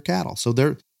heavier cattle. So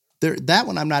that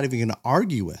one I'm not even going to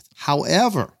argue with.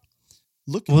 However,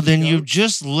 you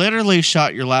just literally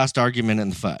shot your last argument in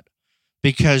the foot.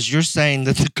 Because you're saying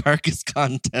that the carcass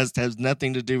contest has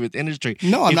nothing to do with industry.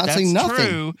 No, I'm not saying nothing.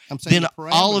 True, I'm saying then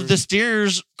all of the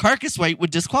steers' carcass weight would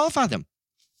disqualify them.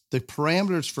 The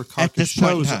parameters for carcass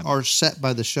shows are set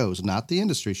by the shows, not the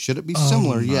industry. Should it be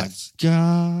similar? Yes.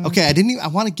 God. Okay, I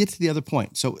want to get to the other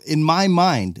point. So in my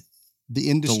mind, the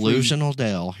industry... Delusional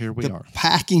Dale, here we are.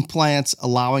 Packing plants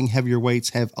allowing heavier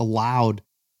weights have allowed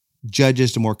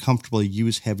judges to more comfortably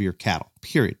use heavier cattle,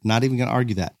 period. Not even going to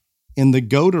argue that. In the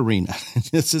goat arena,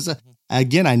 this is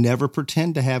again, I never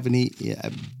pretend to have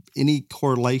any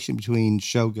correlation between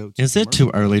show goats. Is it too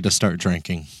early to start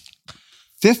drinking?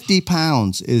 50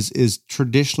 pounds is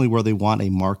traditionally where they want a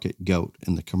market goat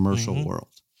in the commercial world.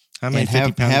 How many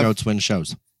 50-pound goats win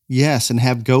shows? Yes, and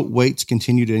have goat weights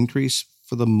continue to increase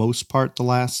for the most part the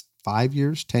last 5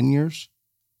 years, 10 years?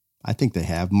 I think they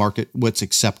have. What's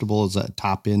acceptable as a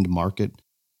top-end market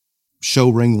show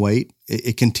ring weight,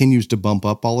 it continues to bump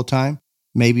up all the time.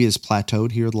 Maybe it's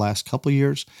plateaued here the last couple of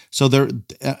years. So there,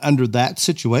 under that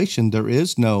situation, there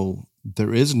is no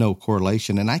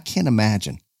correlation. And I can't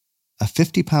imagine a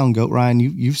 50-pound goat, Ryan.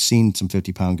 You've seen some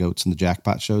 50-pound goats in the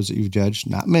jackpot shows that you've judged.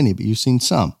 Not many, but you've seen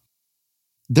some.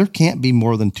 There can't be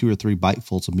more than 2 or 3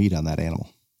 bitefuls of meat on that animal.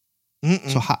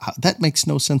 So that makes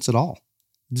no sense at all.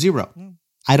 Zero.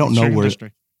 I don't know where.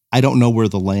 I don't know where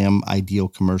the lamb ideal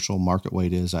commercial market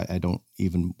weight is. I don't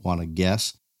even want to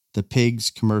guess. The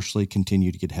pigs commercially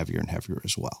continue to get heavier and heavier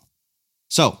as well.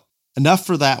 So enough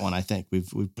for that one. I think we've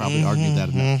probably argued that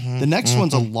enough. The next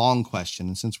one's a long question.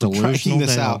 And since we're tracking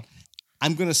this out,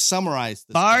 I'm going to summarize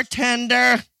this.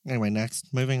 Bartender. Anyway,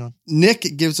 next, moving on.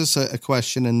 Nick gives us a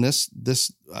question. And this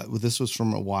was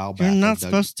from a while back. You're not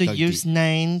supposed to use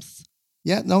names.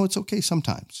 Yeah, no, it's okay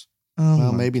sometimes.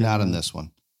 Well, maybe not in this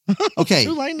one. Okay.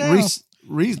 Too late now.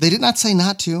 They did not say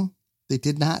not to. They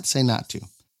did not say not to.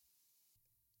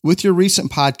 With your recent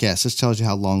podcast, this tells you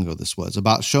how long ago this was,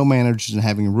 about show managers and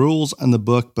having rules on the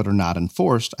book but are not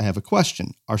enforced. I have a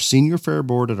question. Our senior fair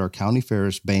board at our county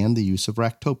fairs banned the use of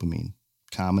ractopamine,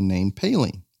 common name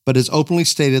Paline, but has openly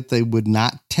stated they would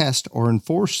not test or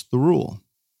enforce the rule.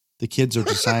 The kids are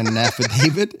to sign an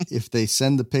affidavit. If they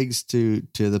send the pigs to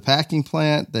the packing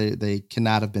plant, they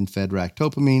cannot have been fed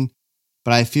ractopamine.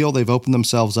 But I feel they've opened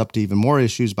themselves up to even more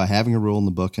issues by having a rule in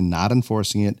the book and not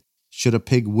enforcing it. Should a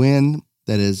pig win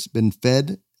that has been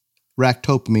fed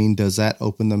ractopamine, does that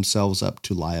open themselves up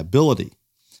to liability?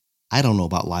 I don't know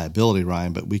about liability,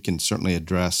 Ryan, but we can certainly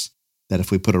address that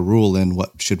if we put a rule in,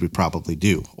 what should we probably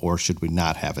do, or should we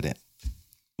not have it in?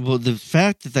 Well, the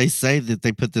fact that they say that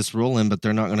they put this rule in, but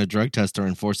they're not going to drug test or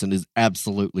enforce it is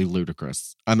absolutely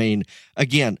ludicrous. I mean,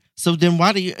 again, so then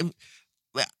why do you...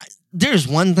 There's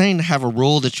one thing to have a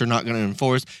rule that you're not going to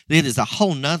enforce. It is a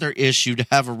whole nother issue to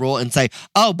have a rule and say,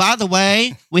 oh, by the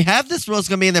way, we have this rule, it's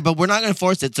going to be in there, but we're not going to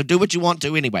enforce it. So do what you want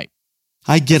to anyway.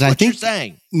 I get it. I think you're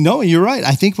saying. No, you're right.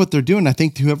 I think what they're doing, I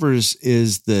think whoever is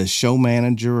the show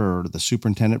manager or the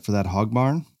superintendent for that hog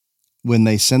barn, when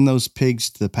they send those pigs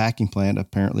to the packing plant,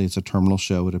 apparently it's a terminal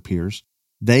show, it appears.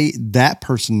 that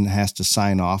person has to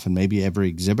sign off, and maybe every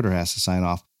exhibitor has to sign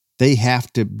off. They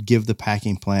have to give the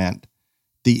packing plant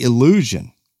the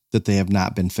illusion that they have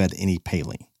not been fed any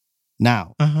paline.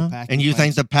 Now, and you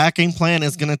think the packing plant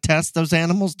is going to test those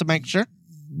animals to make sure?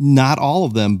 Not all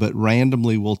of them, but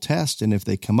randomly will test. And if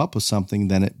they come up with something,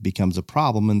 then it becomes a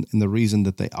problem. And the reason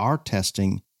that they are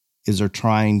testing is they're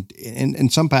trying,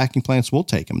 and some packing plants will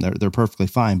take them. They're perfectly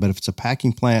fine. But if it's a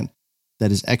packing plant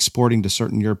that is exporting to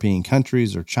certain European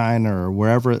countries or China or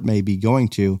wherever it may be going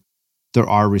to, there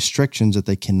are restrictions that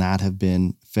they cannot have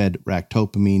been fed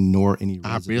ractopamine nor any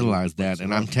residue. I realize that.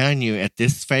 And I'm telling you, at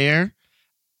this fair,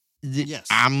 yes,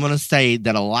 I'm going to say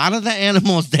that a lot of the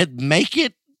animals that make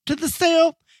it to the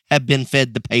sale have been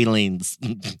fed the palines.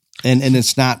 and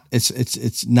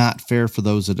it's not fair for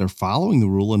those that are following the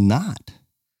rule and not.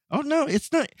 Oh, no,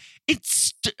 it's not.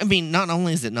 I mean, not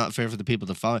only is it not fair for the people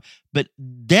to follow, but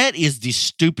that is the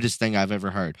stupidest thing I've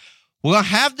ever heard. We're going to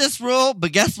have this rule,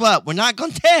 but guess what? We're not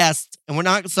going to test, and we're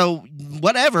not, so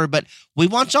whatever, but we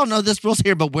want y'all to know this rule's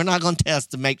here, but we're not going to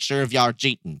test to make sure if y'all are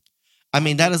cheating. I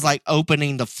mean, that is like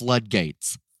opening the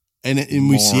floodgates. And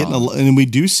we see it, and we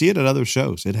do see it at other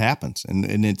shows. It happens,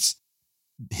 and it's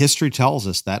history tells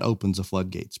us that opens the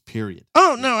floodgates. Period.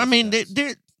 Oh no, I mean,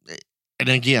 and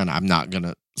again, I'm not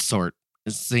gonna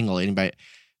single anybody.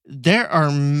 There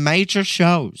are major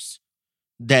shows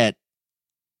that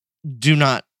do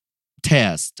not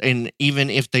test, and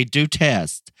even if they do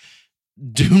test,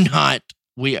 do not.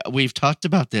 We've talked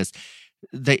about this.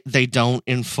 They don't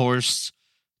enforce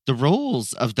the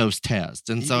rules of those tests.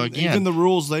 And so again, even the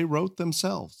rules they wrote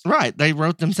themselves. Right. They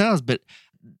wrote themselves,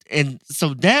 and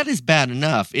so that is bad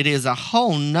enough. It is a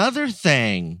whole nother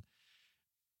thing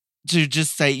to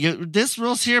just say, this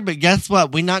rule's here, but guess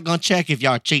what? We're not going to check if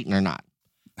y'all are cheating or not.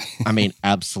 I mean,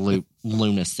 absolute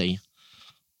lunacy.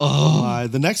 Oh,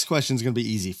 the next question is going to be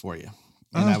easy for you.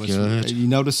 And good. You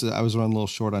notice that I was running a little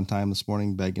short on time this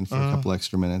morning, begging for a couple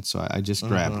extra minutes. So I just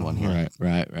grabbed one here.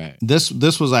 Right. This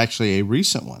was actually a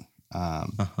recent one.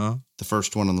 The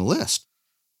first one on the list.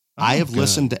 I have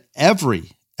listened to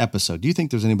every episode. Do you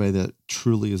think there's anybody that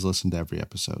truly has listened to every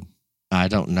episode? I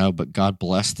don't know, but God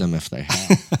bless them if they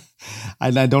have.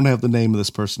 I don't have the name of this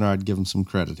person, or I'd give them some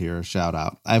credit here, a shout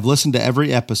out. I've listened to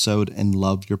every episode and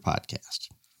loved your podcast.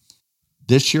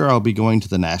 This year, I'll be going to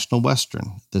the National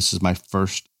Western. This is my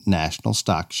first national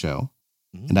stock show.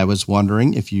 And I was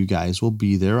wondering if you guys will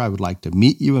be there. I would like to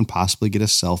meet you and possibly get a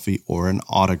selfie or an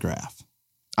autograph.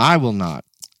 I will not.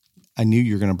 I knew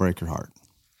you were going to break her heart.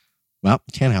 Well,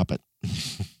 can't help it.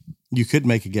 You could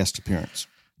make a guest appearance.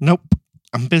 Nope.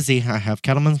 I'm busy. I have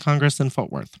Cattlemen's Congress in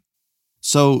Fort Worth.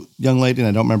 So, young lady, and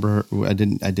I don't remember her. I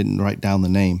didn't write down the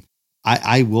name.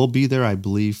 I will be there, I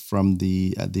believe, from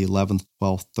the 11th,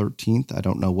 12th, 13th. I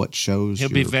don't know what shows he'll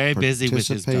be very busy with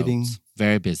his goats.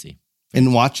 Very busy.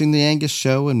 And watching the Angus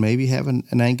show and maybe having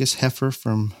an Angus heifer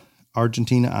from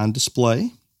Argentina on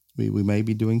display. We may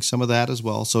be doing some of that as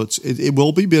well. So it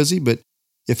will be busy, but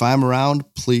if I'm around,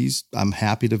 please, I'm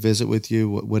happy to visit with you,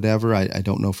 whatever. I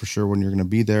don't know for sure when you're going to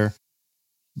be there.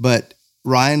 But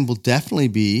Ryan will definitely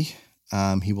be.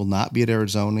 He will not be at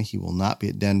Arizona. He will not be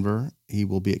at Denver. He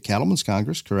will be at Cattlemen's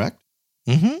Congress, correct?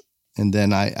 Mm-hmm. And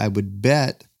then I would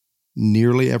bet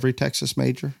nearly every Texas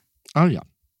major. Oh, yeah.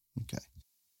 Okay.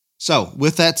 So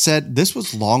with that said, this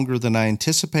was longer than I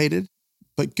anticipated,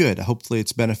 but good. Hopefully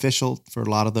it's beneficial for a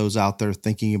lot of those out there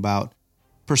thinking about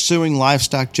pursuing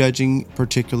livestock judging,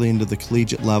 particularly into the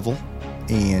collegiate level,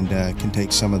 and can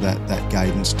take some of that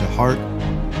guidance to heart.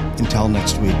 Until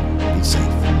next week, be safe.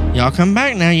 Y'all come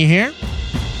back now, you hear?